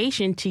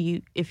obligation to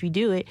you if you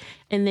do it.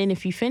 And then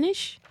if you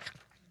finish,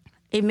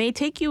 it may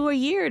take you a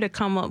year to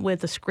come up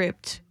with a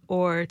script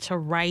or to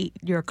write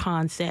your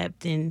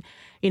concept. And,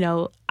 you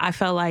know, I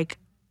felt like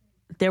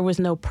there was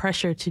no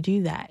pressure to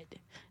do that,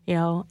 you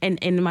know. And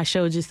in my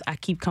show, I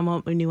keep coming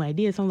up with new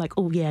ideas. I'm like,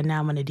 oh, yeah, now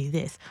I'm going to do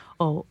this.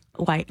 Oh,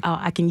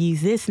 I can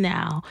use this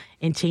now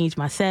and change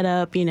my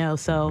setup, you know.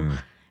 So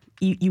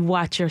you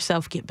watch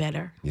yourself get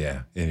better.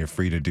 Yeah, and you're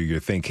free to do your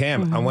thing.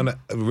 Cam, I want to,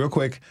 real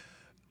quick,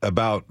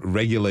 about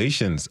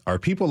regulations. Are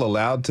people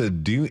allowed to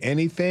do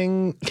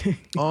anything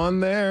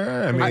on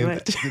there? I mean,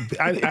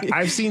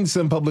 I've seen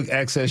some public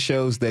access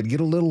shows that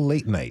get a little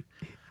late night.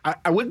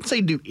 I wouldn't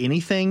say do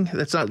anything.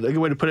 That's not a good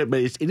way to put it,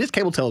 but it is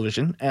cable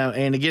television.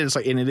 And again, it's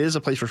like, and it is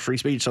a place for free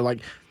speech. So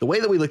like the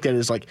way that we looked at it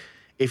is like,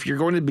 if you're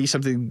going to be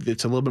something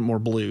that's a little bit more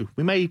blue,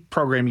 we may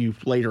program you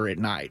later at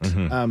night.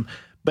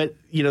 But,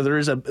 you know, there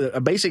is a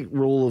basic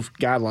rule of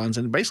guidelines,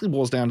 and it basically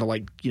boils down to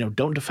like, you know,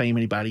 don't defame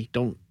anybody.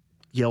 Don't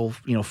yell,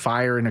 you know,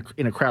 fire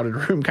in a crowded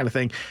room kind of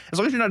thing. As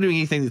long as you're not doing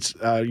anything that's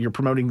you're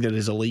promoting that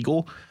is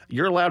illegal,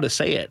 you're allowed to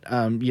say it.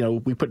 You know,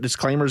 we put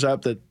disclaimers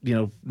up that, you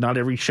know, not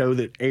every show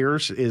that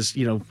airs is,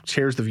 you know,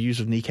 shares the views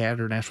of Necat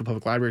or National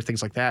Public Library,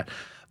 things like that.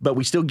 But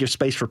we still give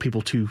space for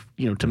people to,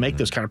 you know, to make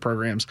those kind of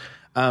programs.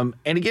 And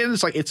again,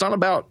 it's like, it's not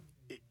about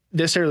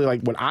necessarily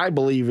like what I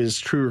believe is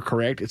true or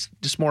correct. It's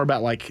just more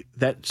about like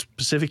that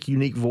specific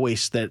unique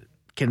voice that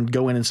can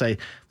go in and say,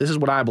 this is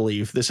what I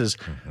believe. This is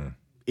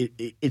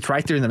it's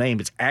right there in the name.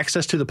 It's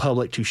access to the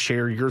public to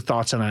share your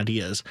thoughts and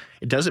ideas.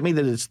 It doesn't mean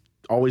that it's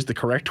always the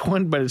correct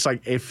one, but it's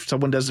like if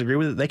someone doesn't agree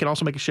with it, they can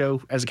also make a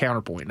show as a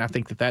counterpoint. And I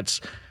think that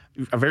that's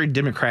a very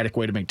democratic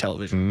way to make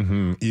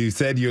television. You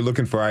said you're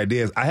looking for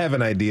ideas. I have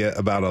an idea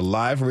about a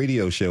live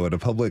radio show at a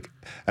public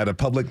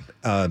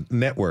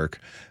network.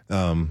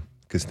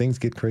 Because things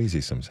get crazy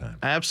sometimes.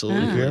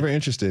 Absolutely. If you're ever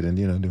interested in,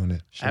 you know, doing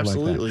it.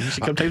 Absolutely. Like that. You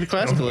should come take the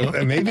class,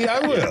 Khalil. Maybe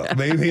I will.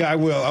 Maybe I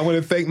will. I want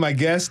to thank my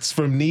guests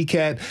from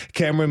Necat.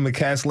 Cameron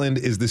McCaslin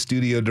is the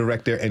studio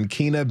director, and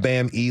Keena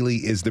Bam Ely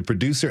is the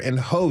producer and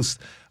host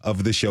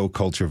of the show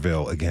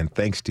Cultureville. Again,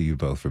 thanks to you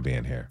both for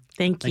being here.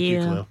 Thank you. Thank you,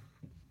 Khalil.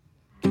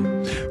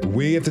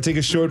 We have to take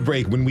a short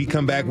break. When we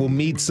come back, we'll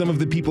meet some of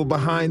the people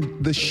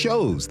behind the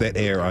shows that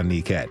air on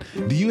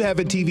Necat. Do you have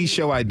a TV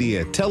show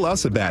idea? Tell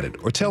us about it,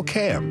 or tell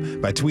Cam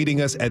by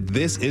tweeting us at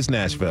This Is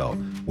Nashville.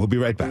 We'll be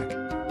right back.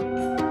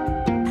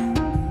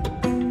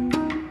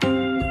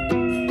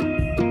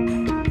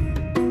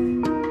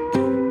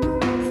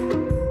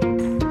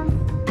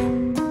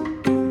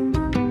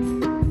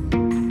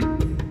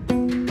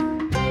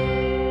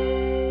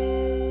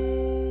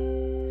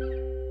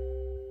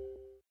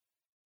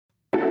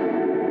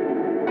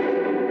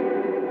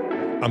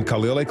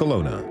 Khalil A.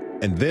 Colonna,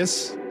 and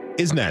this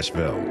is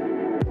Nashville.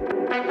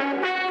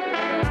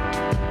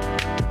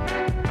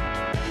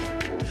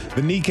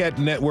 The Necat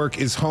Network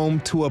is home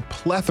to a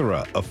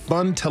plethora of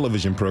fun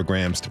television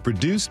programs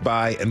produced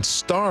by and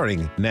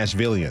starring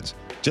Nashvillians,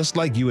 just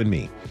like you and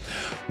me.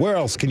 Where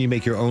else can you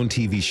make your own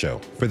TV show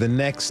for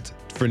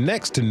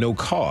next to no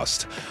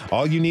cost?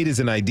 All you need is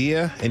an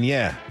idea and,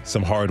 yeah,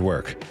 some hard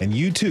work. And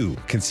you too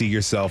can see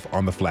yourself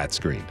on the flat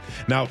screen.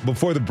 Now,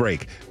 before the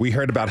break, we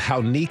heard about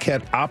how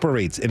Necat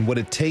operates and what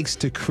it takes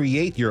to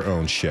create your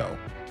own show.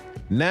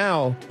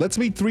 Now, let's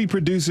meet three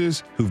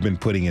producers who've been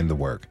putting in the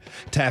work.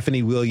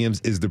 Taffany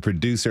Williams is the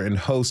producer and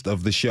host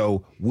of the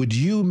show Would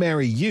You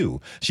Marry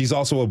You? She's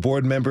also a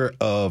board member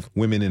of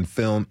Women in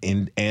Film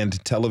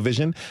and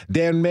Television.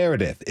 Dan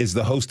Meredith is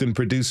the host and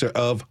producer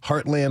of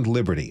Heartland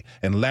Liberty.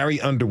 And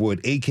Larry Underwood,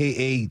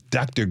 a.k.a.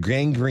 Dr.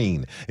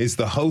 Gangrene, is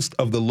the host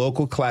of the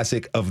local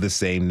classic of the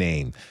same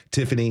name.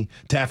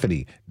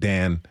 Taffany,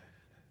 Dan,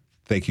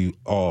 thank you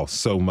all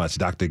so much,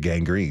 Dr.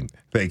 Gangrene.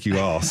 Thank you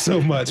all so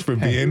much for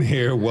being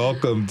here.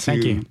 Welcome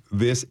to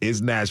This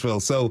is Nashville.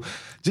 So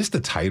just the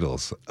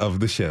titles of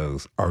the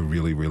shows are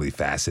really, really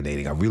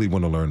fascinating. I really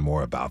want to learn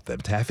more about them.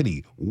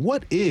 Taffany,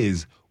 what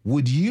is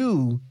Would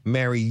You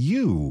Marry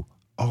You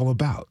all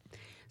about?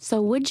 So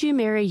Would You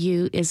Marry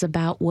You is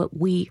about what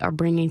we are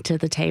bringing to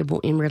the table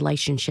in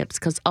relationships,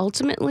 because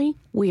ultimately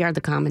we are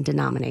the common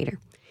denominator.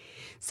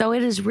 So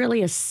it is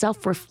really a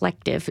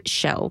self-reflective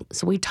show.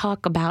 So we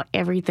talk about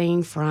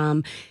everything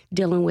from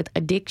dealing with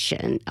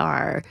addiction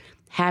or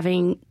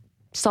having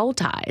soul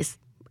ties,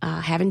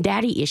 having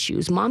daddy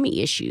issues, mommy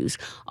issues,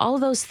 all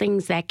of those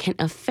things that can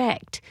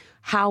affect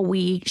how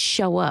we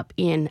show up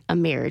in a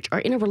marriage or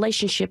in a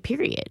relationship,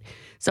 period.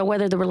 So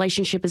whether the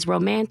relationship is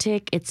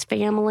romantic, it's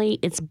family,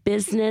 it's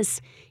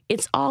business,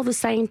 it's all the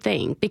same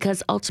thing,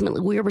 because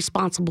ultimately we're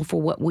responsible for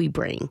what we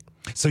bring.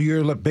 So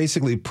you're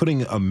basically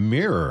putting a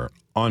mirror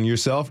on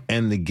yourself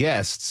and the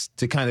guests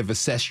to kind of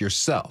assess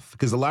yourself.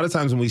 Because a lot of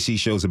times when we see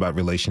shows about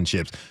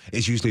relationships,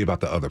 it's usually about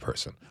the other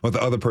person, what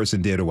the other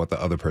person did or what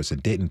the other person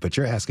didn't. But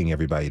you're asking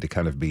everybody to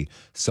kind of be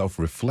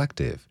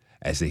self-reflective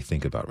as they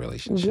think about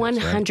relationships.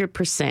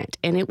 100%. Right?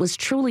 And it was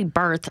truly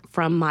birthed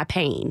from my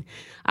pain.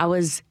 I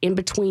was in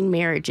between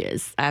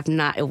marriages.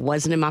 It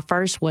wasn't in my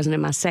first, wasn't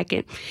in my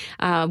second,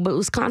 but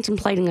was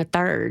contemplating a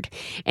third.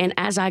 And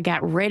as I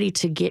got ready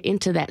to get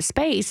into that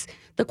space,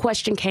 the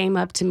question came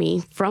up to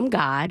me from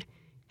God,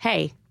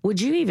 hey,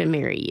 would you even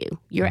marry you?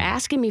 You're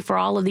asking me for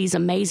all of these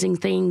amazing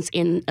things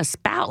in a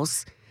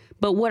spouse,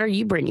 but what are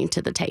you bringing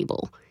to the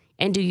table?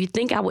 And do you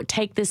think I would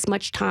take this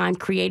much time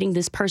creating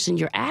this person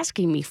you're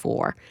asking me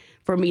for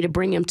me to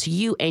bring him to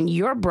you, and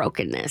your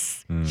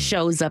brokenness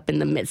shows up in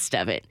the midst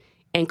of it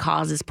and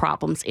causes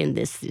problems in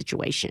this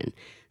situation?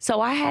 So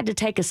I had to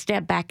take a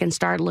step back and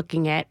start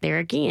looking at, there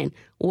again,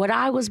 what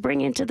I was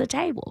bringing to the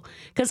table.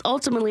 Because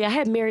ultimately, I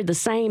had married the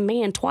same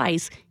man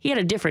twice. He had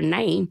a different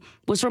name,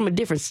 was from a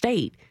different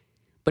state,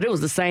 but it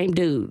was the same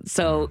dude.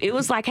 So it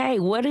was like, hey,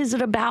 what is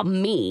it about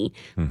me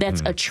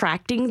that's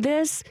attracting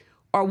this?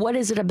 Or what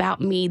is it about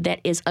me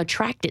that is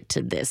attracted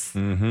to this?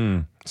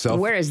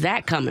 Where is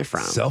that coming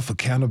from?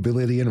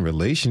 Self-accountability in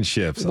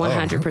relationships.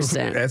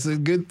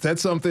 100%.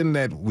 That's something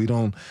that we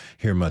don't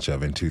hear much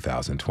of in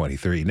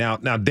 2023. Now,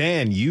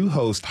 Dan, you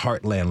host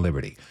Heartland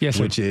Liberty,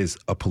 which is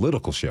a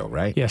political show,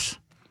 right? Yes.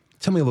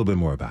 Tell me a little bit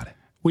more about it.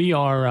 We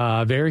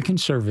are very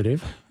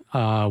conservative.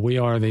 We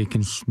are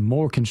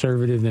more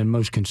conservative than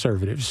most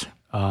conservatives.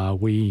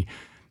 We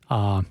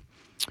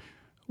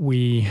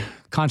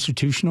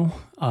constitutional,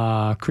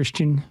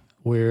 Christian.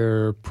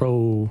 We're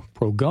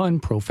pro-gun,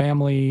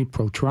 pro-family,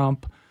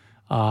 pro-Trump.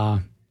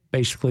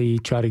 Basically,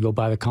 try to go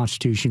by the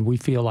Constitution. We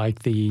feel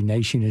like the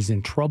nation is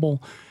in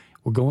trouble.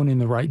 We're going in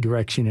the right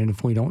direction, and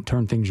if we don't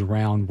turn things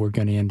around, we're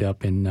going to end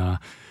up in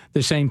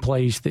the same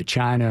place that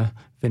China,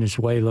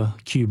 Venezuela,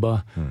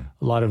 Cuba,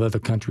 a lot of other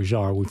countries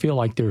are. We feel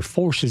like there are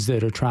forces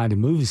that are trying to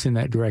move us in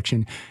that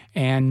direction,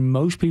 and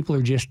most people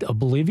are just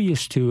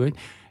oblivious to it.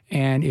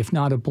 And if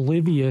not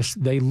oblivious,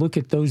 they look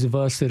at those of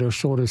us that are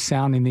sort of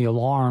sounding the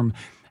alarm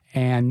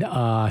and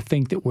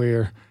think that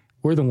we're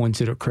the ones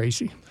that are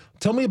crazy.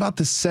 Tell me about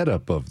the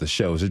setup of the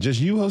show. Is it just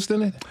you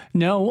hosting it?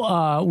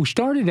 No, we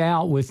started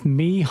out with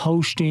me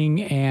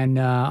hosting, and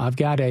I've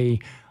got a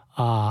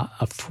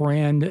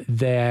friend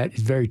that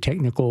is very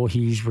technical.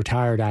 He's a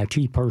retired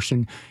IT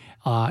person.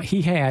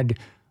 He had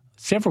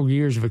several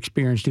years of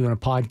experience doing a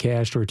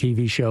podcast or a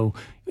TV show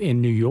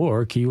in New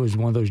York. He was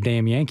one of those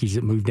damn Yankees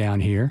that moved down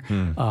here.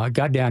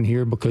 Got down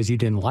here because he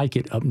didn't like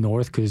it up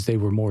north because they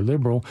were more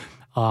liberal.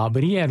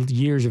 But he had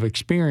years of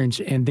experience.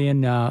 And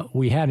then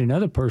we had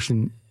another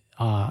person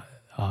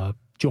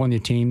join the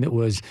team that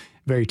was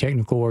very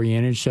technical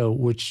oriented,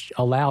 which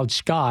allowed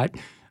Scott,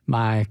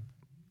 my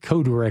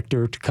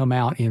co-director to come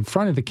out in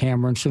front of the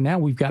camera. And so now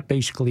we've got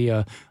basically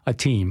a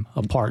team,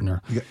 a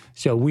partner. Yeah.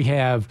 So we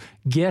have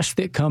guests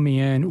that come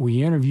in,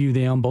 we interview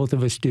them, both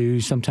of us do.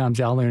 Sometimes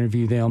I'll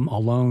interview them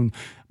alone,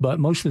 but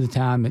most of the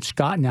time it's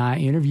Scott and I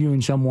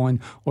interviewing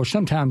someone, or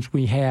sometimes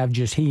we have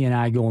just he and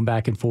I going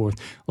back and forth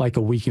like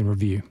a week in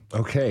review.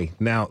 Okay.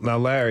 Now,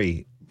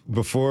 Larry,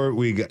 before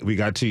we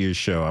got to your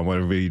show, I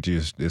want to read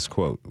you this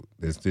quote,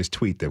 this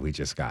tweet that we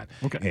just got.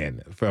 Okay.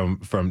 And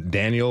from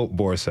Daniel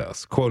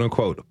Borsos, quote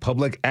unquote,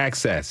 public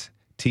access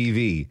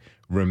TV,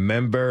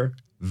 remember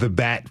the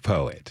Bat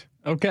Poet.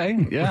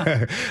 Okay,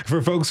 yeah.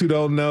 For folks who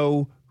don't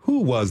know,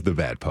 who was the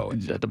Bat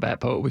Poet? The Bat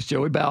Poet was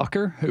Joey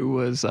Bowker, who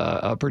was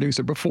a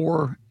producer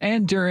before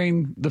and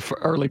during the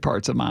early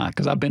parts of mine,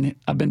 because I've been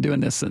doing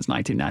this since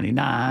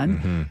 1999,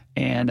 Mm-hmm.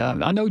 and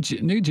I knew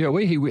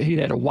Joey. He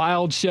had a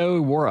wild show. He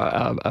wore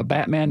a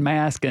Batman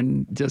mask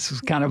and just was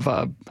kind of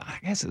I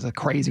guess it's a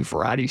crazy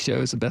variety show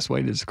is the best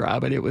way to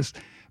describe it. It was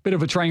a bit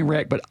of a train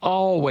wreck, but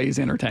always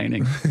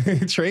entertaining.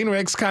 Train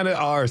wrecks kind of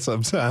are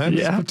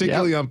sometimes,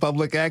 particularly on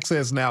public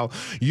access. Now,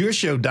 your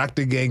show,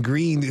 Dr.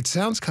 Gangrene, it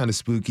sounds kind of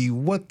spooky.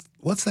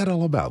 What's that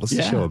all about? What's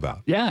the show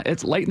about? Yeah,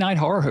 it's a late night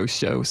horror host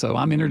show. So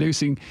I'm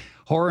introducing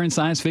horror and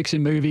science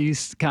fiction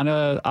movies, kind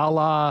of a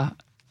la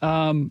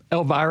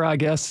Elvira, I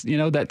guess,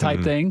 that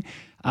type thing.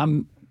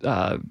 I'm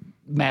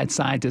mad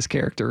scientist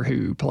character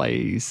who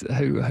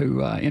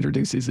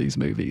introduces these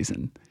movies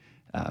and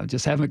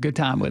just having a good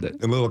time with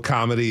it. A little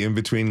comedy in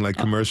between, like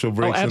commercial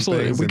breaks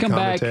absolutely. and things. We and come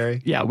commentary.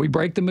 back. Yeah, we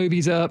break the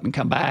movies up and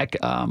come back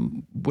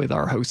with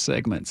our host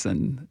segments,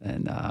 and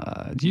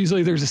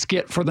usually there's a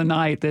skit for the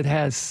night that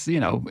has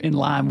in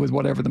line with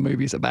whatever the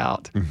movie's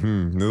about.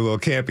 Mm-hmm. A little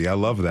campy. I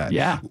love that.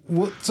 Yeah.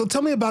 Well, so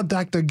tell me about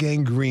Dr.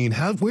 Gangrene.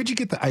 Where'd you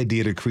get the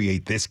idea to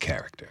create this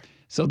character?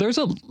 So there's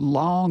a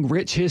long,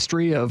 rich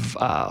history of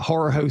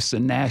horror hosts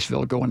in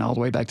Nashville going all the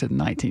way back to the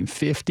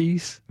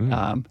 1950s.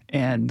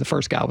 And the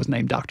first guy was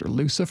named Dr.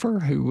 Lucifer,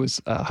 who was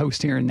a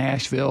host here in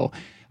Nashville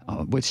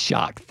with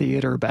Shock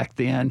Theater back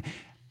then.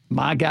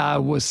 My guy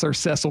was Sir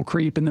Cecil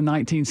Creep in the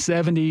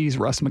 1970s,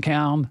 Russ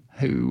McCown,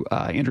 who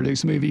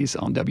introduced movies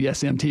on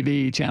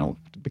WSM-TV,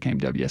 became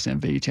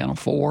WSMV, Channel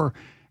 4.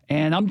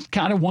 And I'm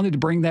kind of wanted to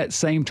bring that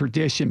same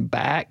tradition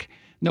back.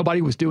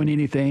 Nobody was doing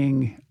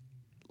anything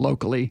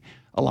locally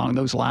along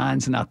those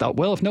lines. And I thought,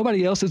 well, if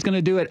nobody else is going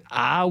to do it,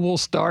 I will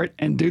start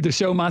and do the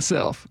show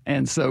myself.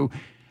 And so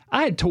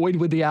I had toyed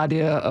with the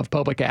idea of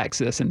public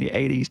access in the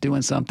 80s,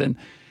 doing something.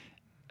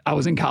 I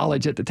was in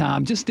college at the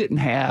time, just didn't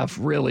have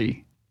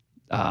really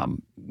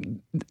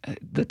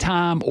the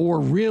time or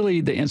really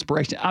the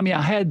inspiration. I mean,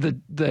 I had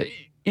the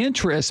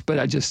interest, but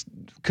I just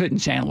couldn't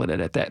channel it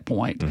at that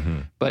point. Mm-hmm.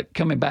 But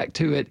coming back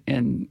to it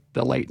in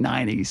the late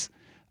 90s,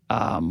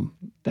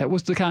 that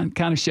was the kind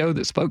of show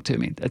that spoke to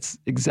me. That's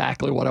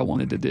exactly what I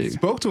wanted to do.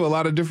 Spoke to a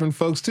lot of different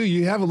folks, too.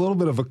 You have a little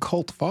bit of a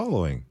cult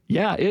following.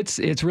 Yeah, it's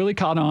really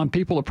caught on.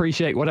 People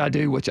appreciate what I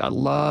do, which I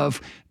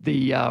love.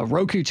 The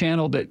Roku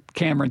channel that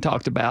Cameron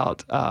talked about,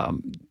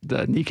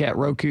 the Necat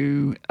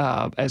Roku,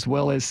 as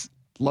well as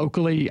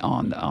locally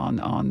on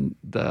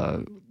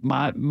the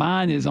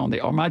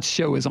my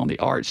show is on the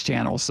Arts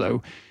channel.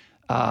 So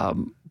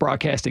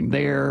broadcasting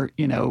there,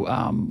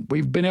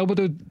 we've been able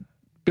to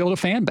build a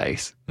fan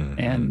base,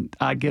 and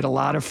I get a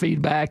lot of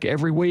feedback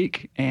every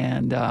week,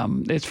 and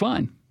it's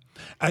fun.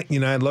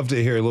 I'd love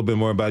to hear a little bit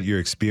more about your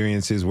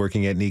experiences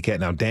working at Necat.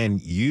 Now, Dan,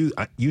 you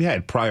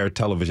had prior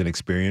television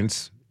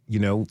experience.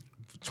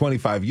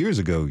 25 years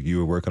ago, you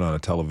were working on a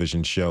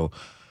television show.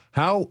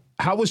 How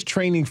was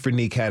training for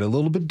Necat a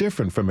little bit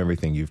different from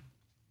everything you've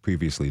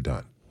previously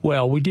done?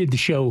 Well, we did the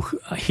show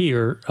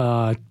here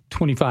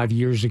 25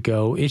 years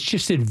ago. It's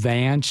just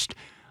advanced.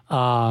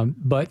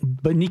 But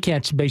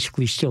Necat's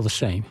basically still the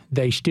same.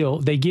 They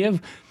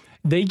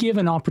give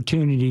an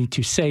opportunity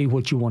to say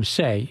what you want to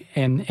say,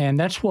 and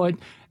that's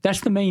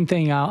the main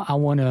thing I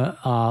want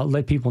to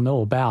let people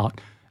know about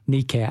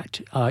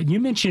Necat. You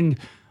mentioned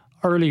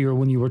earlier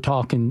when you were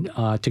talking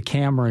to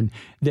Cameron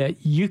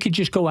that you could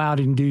just go out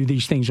and do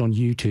these things on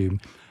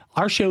YouTube.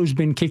 Our show's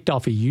been kicked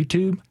off of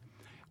YouTube.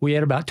 We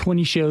had about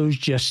 20 shows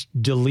just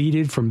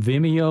deleted from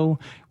Vimeo.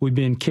 We've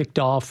been kicked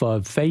off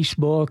of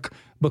Facebook.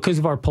 Because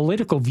of our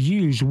political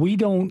views, we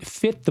don't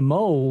fit the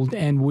mold,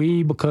 and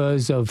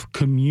because of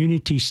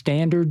community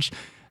standards,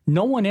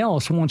 no one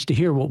else wants to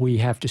hear what we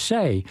have to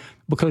say,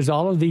 because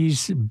all of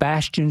these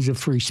bastions of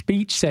free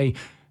speech say,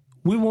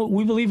 we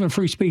believe in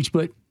free speech,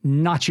 but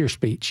not your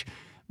speech.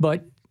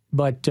 But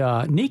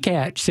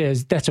Necat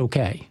says that's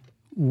okay.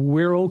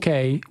 We're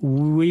okay.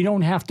 We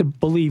don't have to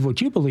believe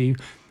what you believe.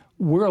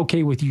 We're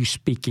okay with you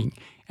speaking.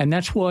 And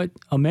that's what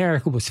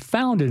America was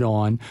founded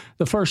on.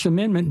 The First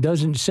Amendment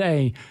doesn't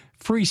say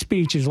free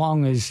speech as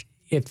long as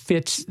it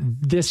fits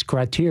this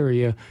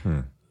criteria.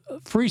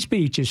 Free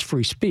speech is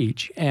free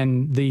speech.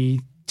 And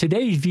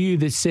today's view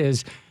that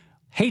says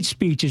hate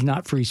speech is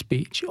not free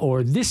speech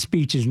or this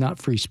speech is not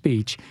free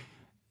speech,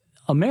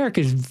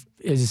 America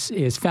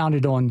is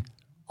founded on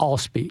all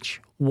speech.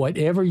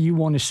 Whatever you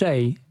want to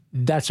say,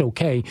 that's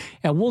okay.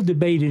 And we'll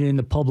debate it in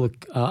the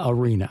public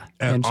arena.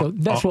 And so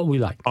that's what we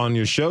like. On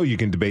your show, you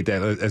can debate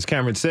that. As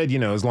Cameron said,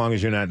 as long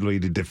as you're not really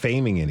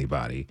defaming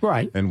anybody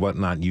and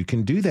whatnot, you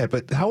can do that.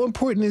 But how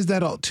important is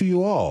that to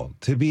you all,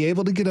 to be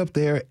able to get up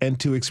there and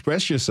to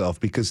express yourself?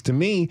 Because to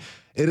me,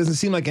 it doesn't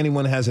seem like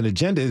anyone has an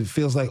agenda. It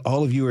feels like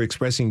all of you are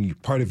expressing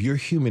part of your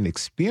human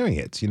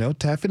experience,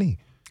 Tiffany?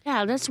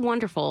 Yeah, that's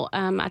wonderful.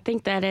 I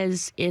think that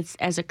as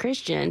a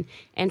Christian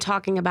and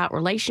talking about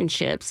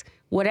relationships,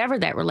 whatever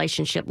that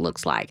relationship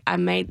looks like, I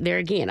may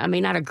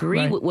not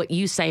agree with what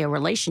you say a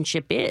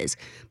relationship is,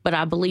 but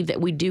I believe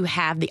that we do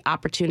have the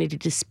opportunity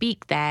to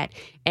speak that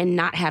and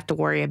not have to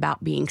worry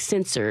about being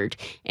censored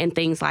and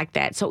things like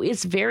that. So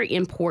it's very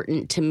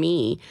important to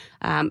me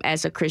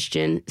as a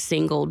Christian,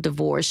 single,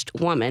 divorced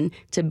woman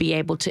to be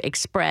able to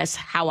express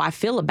how I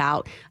feel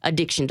about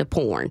addiction to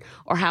porn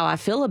or how I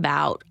feel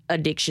about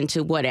addiction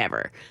to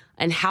whatever,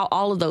 and how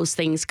all of those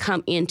things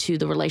come into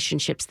the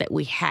relationships that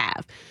we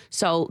have.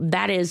 So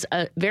that is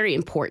very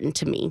important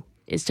to me,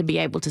 is to be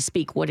able to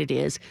speak what it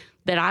is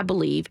that I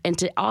believe and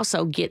to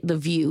also get the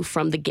view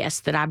from the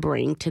guests that I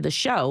bring to the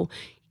show,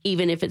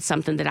 even if it's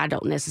something that I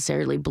don't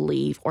necessarily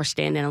believe or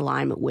stand in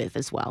alignment with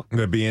as well.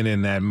 But being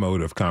in that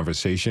mode of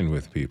conversation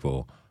with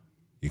people,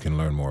 you can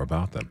learn more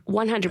about them.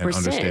 100%. And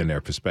understand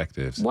their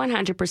perspectives.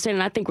 100%.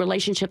 And I think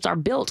relationships are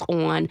built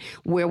on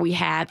where we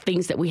have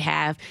things that we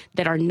have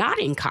that are not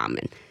in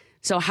common.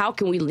 So how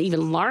can we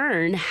even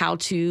learn how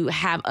to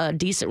have a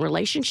decent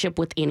relationship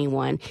with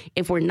anyone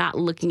if we're not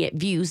looking at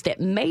views that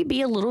may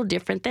be a little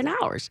different than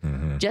ours?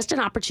 Mm-hmm. Just an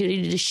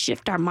opportunity to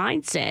shift our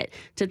mindset,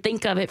 to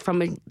think of it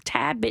from a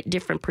tad bit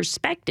different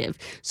perspective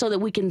so that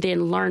we can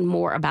then learn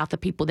more about the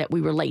people that we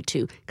relate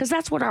to, because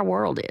that's what our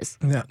world is.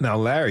 Now,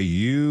 Larry,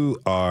 you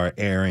are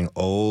airing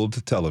old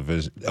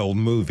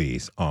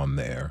movies on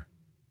there.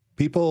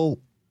 People...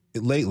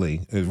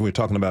 Lately, if we're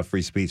talking about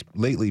free speech,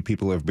 lately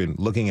people have been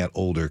looking at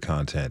older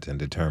content and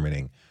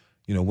determining,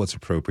 what's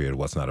appropriate,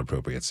 what's not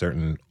appropriate.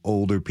 Certain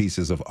older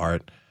pieces of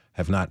art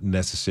have not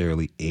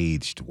necessarily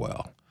aged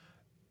well.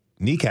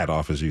 Necat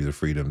offers you the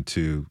freedom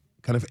to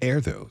kind of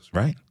air those,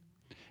 right?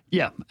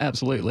 Yeah,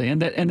 absolutely.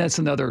 And that's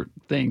another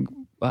thing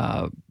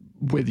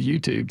with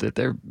YouTube that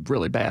they're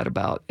really bad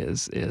about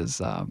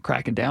is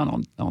cracking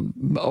down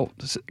on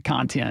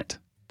content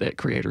that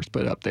creators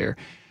put up there.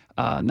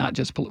 Not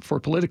just for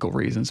political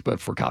reasons, but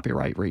for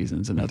copyright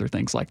reasons and other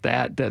things like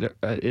that.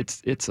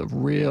 It's a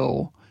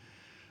real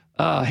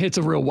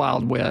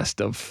wild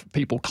west of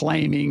people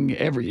claiming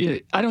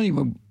I don't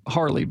even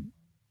hardly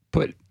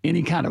put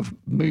any kind of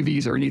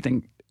movies or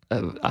anything.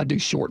 I do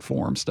short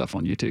form stuff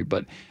on YouTube,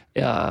 but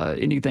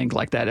anything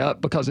like that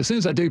up, because as soon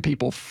as I do,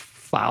 people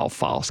file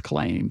false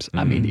claims. Mm-hmm.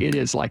 I mean, it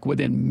is like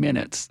within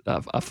minutes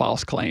of a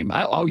false claim.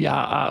 I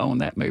own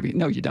that movie.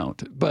 No, you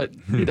don't. But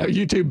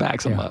YouTube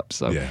backs them up.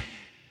 So. Yeah.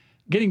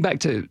 Getting back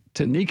to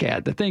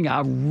Necat, the thing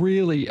I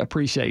really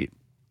appreciate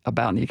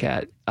about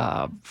Necat,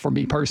 for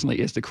me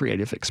personally, is the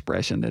creative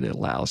expression that it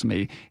allows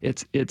me.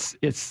 It's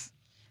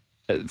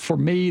for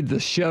me, the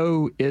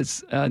show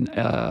is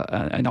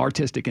an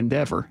artistic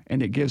endeavor,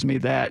 and it gives me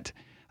that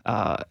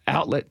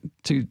outlet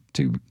to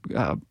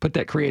put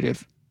that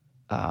creative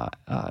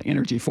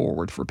energy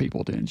forward for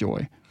people to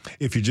enjoy.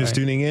 If you're just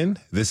tuning in,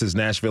 this is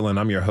Nashville, and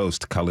I'm your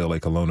host, Khalil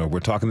Ekalona. We're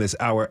talking this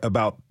hour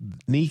about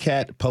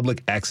Necat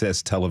Public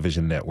Access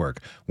Television Network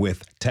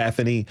with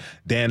Tiffany,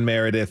 Dan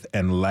Meredith,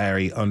 and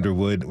Larry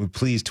Underwood.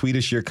 Please tweet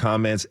us your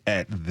comments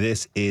at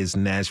This Is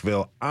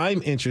Nashville.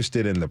 I'm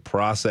interested in the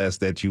process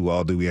that you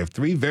all do. We have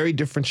 3 very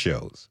different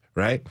shows,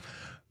 right?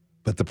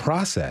 But the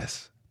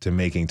process to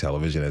making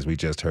television, as we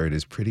just heard,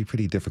 is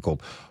pretty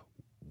difficult.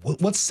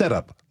 What's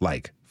setup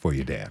like for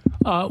you, Dan?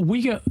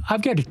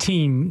 I've got a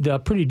team, a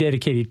pretty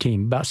dedicated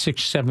team, about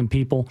 6 or 7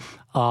 people.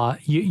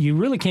 You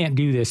really can't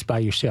do this by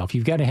yourself.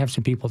 You've got to have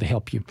some people to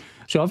help you.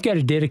 So I've got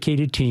a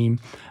dedicated team.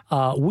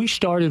 We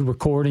started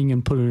recording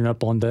and putting it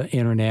up on the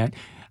internet.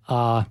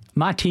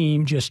 My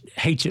team just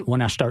hates it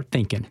when I start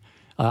thinking.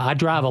 I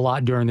drive a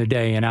lot during the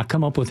day, and I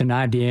come up with an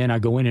idea, and I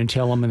go in and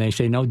tell them, and they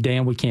say, "No,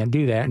 Dan, we can't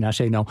do that." And I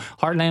say, "No,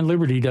 Heartland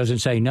Liberty doesn't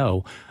say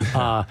no."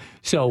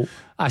 So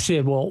I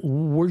said, "Well,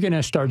 we're going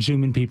to start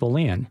zooming people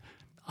in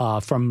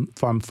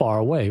from far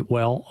away."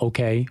 Well,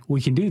 okay,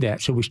 we can do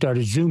that. So we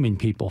started zooming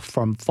people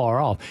from far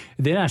off.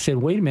 Then I said,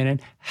 "Wait a minute,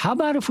 how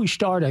about if we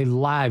start a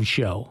live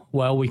show?"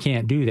 Well, we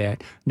can't do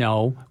that.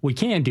 No, we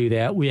can do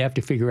that. We have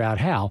to figure out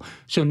how.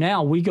 So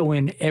now we go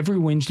in every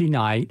Wednesday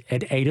night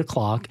at 8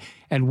 o'clock,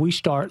 and we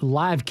start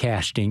live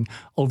casting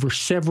over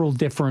several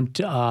different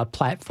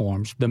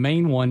platforms. The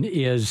main one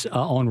is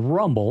on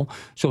Rumble.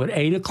 So at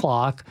 8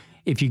 o'clock,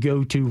 if you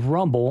go to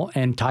Rumble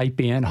and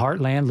type in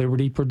Heartland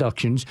Liberty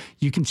Productions,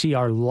 you can see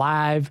our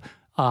live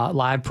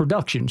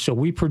production. So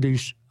we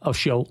produce a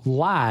show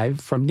live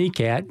from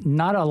Necat.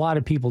 Not a lot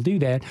of people do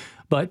that,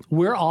 but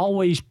we're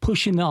always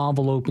pushing the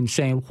envelope and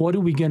saying, what are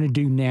we going to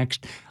do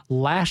next?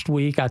 Last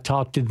week, I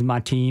talked to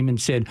my team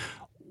and said,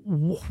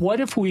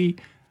 what if we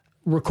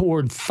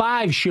record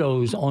 5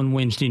 shows on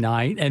Wednesday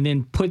night and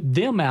then put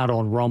them out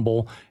on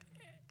Rumble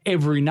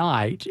every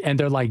night. And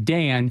they're like,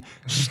 Dan,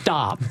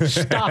 stop this.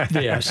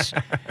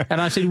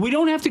 And I said, we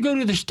don't have to go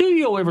to the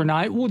studio every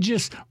night. We'll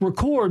just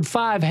record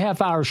 5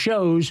 half-hour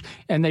shows.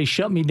 And they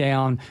shut me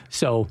down.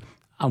 So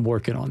I'm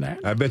working on that.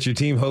 I bet your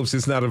team hopes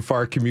it's not a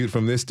far commute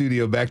from this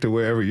studio back to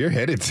wherever you're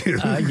headed to.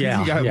 Yeah,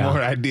 you got yeah. more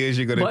ideas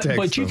you're going to text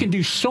But you can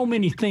do so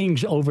many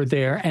things over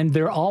there, and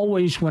they're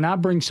always, when I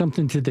bring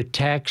something to the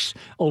techs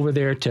over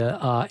there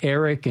to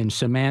Eric and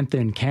Samantha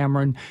and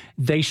Cameron,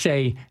 they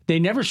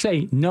never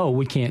say, no,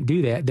 we can't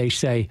do that. They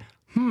say,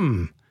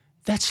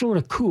 that's sort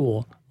of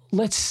cool.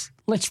 Let's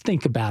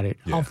think about it.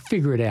 Yeah. I'll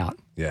figure it out.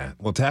 Yeah.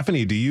 Well,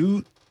 Taffany, do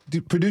you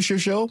produce your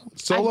show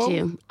solo?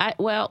 I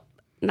do.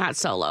 Not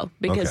solo,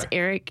 because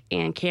Eric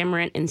and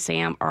Cameron and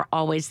Sam are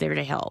always there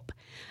to help.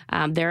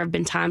 There have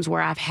been times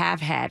where I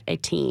have had a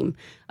team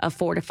of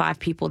 4 to 5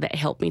 people that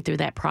help me through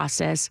that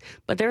process.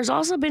 But there's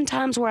also been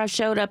times where I've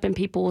showed up and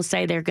people will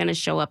say they're going to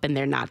show up and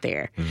they're not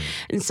there.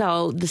 And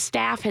so the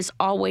staff has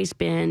always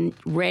been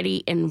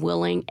ready and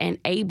willing and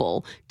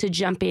able to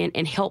jump in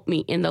and help me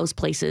in those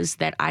places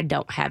that I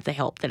don't have the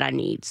help that I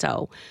need.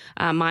 So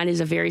mine is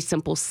a very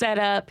simple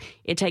setup.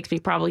 It takes me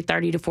probably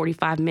 30 to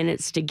 45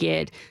 minutes to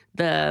get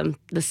the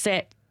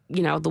set,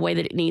 the way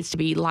that it needs to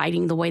be,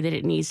 lighting the way that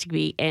it needs to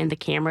be, and the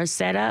cameras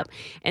set up.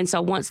 And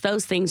so once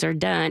those things are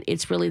done,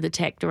 it's really the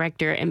tech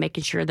director and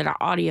making sure that our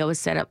audio is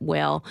set up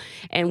well,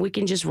 and we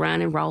can just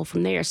run and roll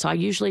from there. So I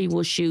usually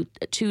will shoot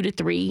 2 to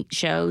 3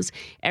 shows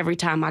every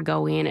time I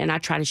go in, and I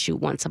try to shoot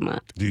once a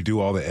month. Do you do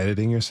all the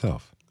editing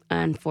yourself?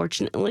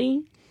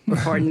 Unfortunately,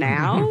 for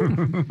now,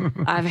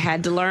 I've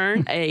had to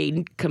learn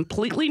a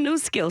completely new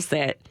skill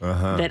set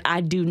that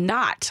I do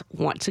not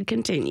want to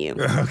continue.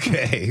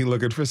 Okay,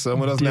 looking for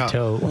someone else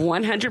Ditto. now.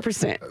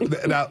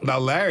 100%. Now,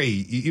 Larry,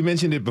 you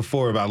mentioned it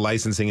before about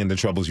licensing and the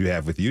troubles you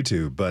have with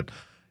YouTube, but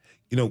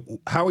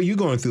how are you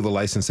going through the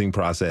licensing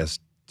process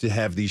to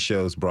have these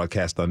shows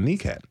broadcast on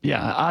Necat?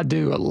 Yeah, I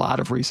do a lot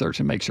of research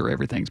and make sure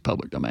everything's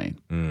public domain.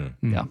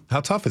 Yeah.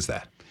 How tough is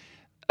that?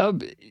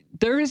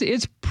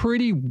 It's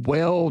pretty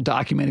well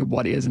documented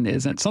what is and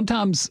isn't.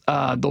 Sometimes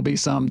there'll be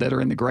some that are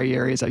in the gray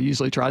areas. I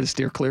usually try to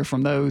steer clear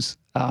from those.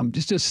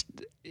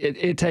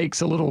 It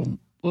takes a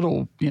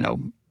little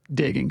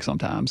digging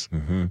sometimes.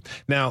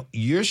 Now,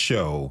 your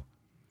show,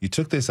 you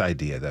took this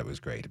idea that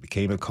was great. It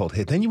became a cult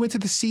hit. Then you went to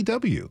the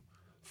CW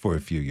for a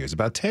few years,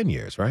 about 10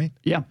 years, right?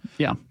 Yeah.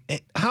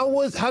 And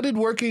how did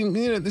working,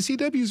 the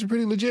CW is a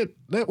pretty legit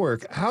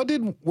network. How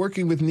did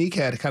working with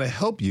Necat kind of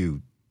help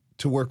you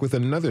to work with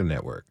another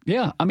network?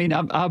 Yeah, I mean,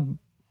 I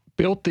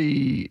built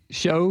the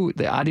show,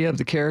 the idea of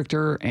the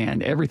character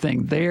and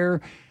everything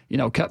there,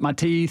 cut my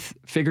teeth,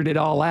 figured it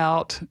all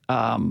out.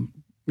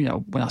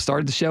 When I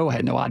started the show, I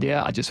had no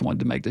idea. I just wanted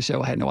to make the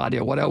show. I had no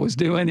idea what I was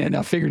doing, and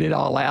I figured it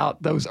all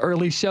out. Those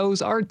early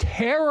shows are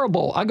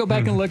terrible. I go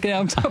back and look at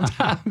them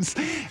sometimes,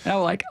 and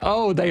I'm like,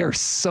 oh, they are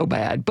so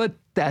bad. But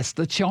that's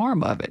the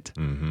charm of it.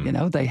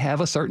 They have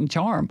a certain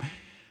charm.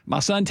 My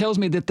son tells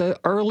me that the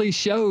early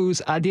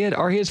shows I did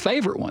are his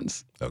favorite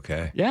ones.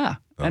 Okay. Yeah.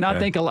 Okay. And I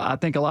think a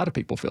lot of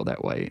people feel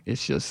that way.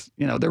 It's just,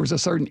 there was a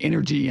certain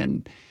energy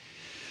and,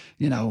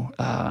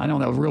 I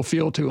don't know, real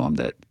feel to them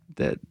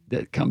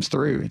that comes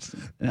through. It's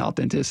an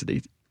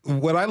authenticity.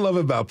 What I love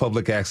about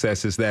public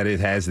access is that it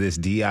has this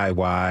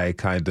DIY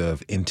kind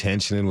of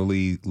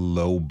intentionally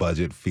low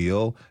budget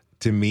feel.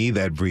 To me,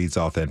 that breeds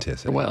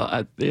authenticity.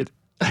 Well,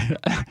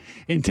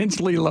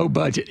 intentionally low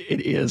budget.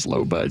 It is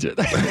low budget.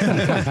 There's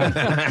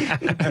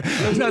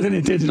nothing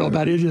intentional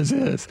about it. It just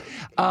is.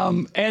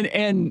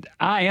 And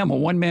I am a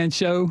one-man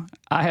show.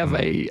 I have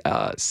a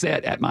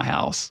set at my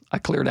house. I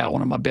cleared out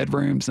one of my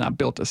bedrooms and I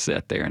built a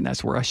set there, and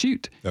that's where I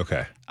shoot.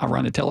 Okay. I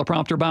run a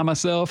teleprompter by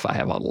myself. I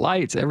have all the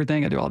lights,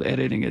 everything. I do all the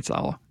editing. It's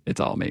all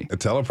me. A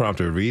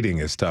teleprompter reading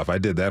is tough. I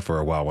did that for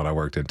a while when I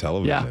worked in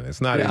television. Yeah. It's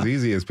not as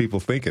easy as people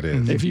think it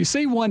is. If you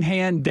see one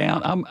hand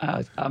down,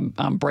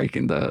 I'm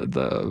breaking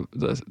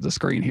the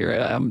screen here.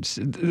 I'm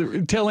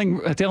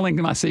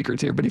telling my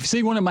secrets here. But if you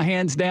see one of my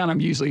hands down,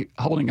 I'm usually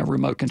holding a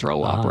remote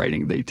control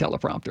operating the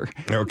teleprompter.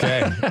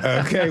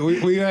 Okay.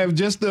 We have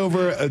just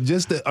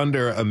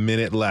under a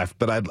minute left,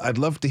 but I'd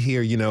love to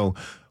hear,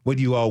 what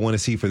you all want to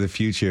see for the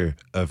future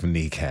of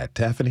Necat.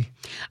 Taffany?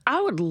 I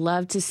would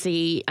love to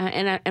see,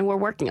 and we're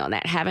working on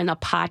that, having a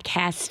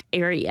podcast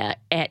area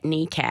at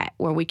Necat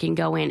where we can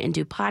go in and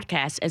do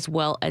podcasts as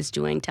well as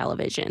doing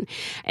television.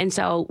 And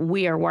so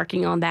we are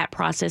working on that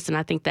process, and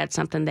I think that's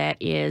something that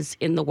is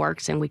in the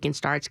works, and we can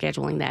start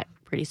scheduling that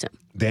pretty soon.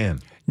 Dan?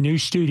 New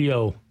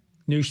studio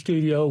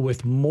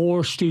with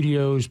more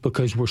studios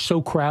because we're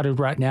so crowded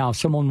right now. If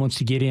someone wants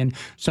to get in,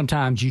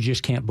 sometimes you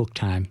just can't book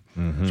time.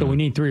 So we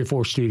need 3 or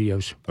 4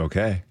 studios.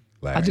 Okay.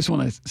 Larry. I just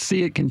want to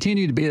see it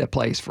continue to be a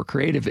place for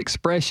creative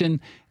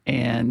expression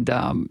and,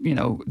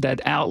 that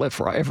outlet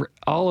for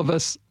all of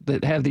us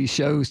that have these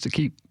shows to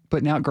keep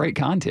putting out great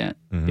content.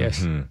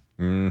 Yes.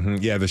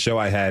 Yeah, the show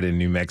I had in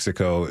New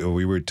Mexico,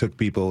 we took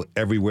people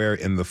everywhere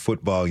in the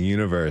football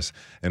universe,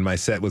 and my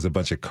set was a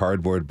bunch of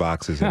cardboard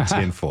boxes and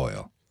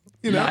tinfoil.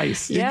 You know,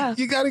 Nice.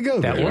 You got to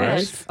go That there,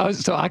 works. right? Oh,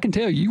 so I can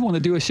tell you want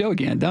to do a show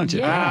again, don't you?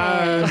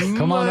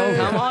 Come on over.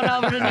 Come on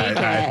over to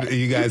Necat.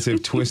 You guys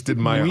have twisted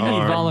my We need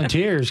arm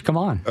volunteers. Come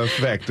on.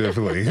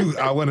 effectively.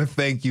 I want to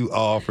thank you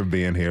all for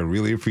being here.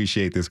 Really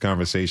appreciate this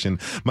conversation.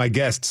 My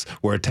guests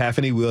were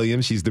Taffany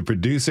Williams. She's the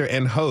producer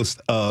and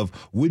host of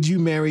Would You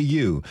Marry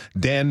You?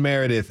 Dan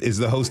Meredith is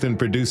the host and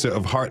producer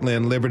of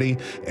Heartland Liberty.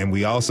 And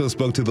we also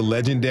spoke to the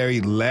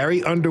legendary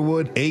Larry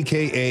Underwood,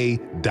 a.k.a.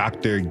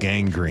 Dr.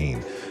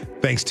 Gangrene.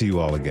 Thanks to you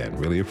all again.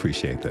 Really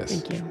appreciate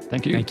this. Thank you.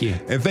 Thank you. Thank you.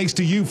 And thanks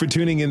to you for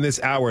tuning in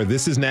this hour.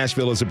 This is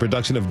Nashville is a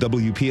production of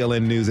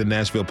WPLN News and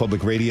Nashville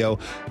Public Radio.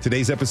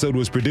 Today's episode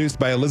was produced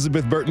by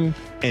Elizabeth Burton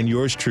and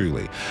yours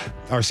truly.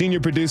 Our senior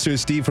producer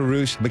is Steve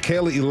Harouche.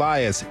 Michaela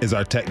Elias is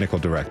our technical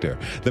director.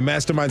 The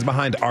masterminds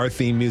behind our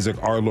theme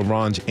music are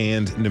LaRange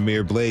and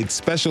Namir Blade.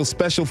 Special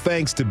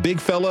thanks to Big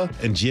Fella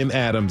and Jim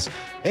Adams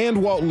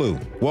and Walt Lou.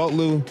 Walt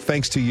Lou,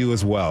 thanks to you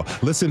as well.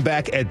 Listen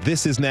back at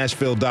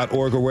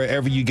thisisnashville.org or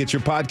wherever you get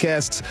your podcasts.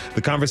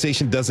 The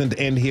conversation doesn't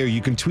end here. You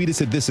can tweet us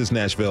at This Is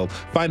Nashville,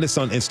 find us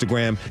on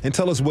Instagram, and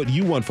tell us what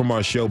you want from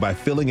our show by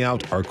filling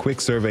out our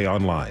quick survey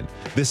online.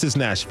 This is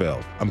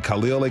Nashville. I'm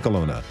Khalil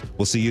Ekalona.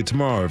 We'll see you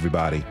tomorrow,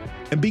 everybody,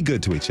 and be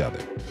good to each other.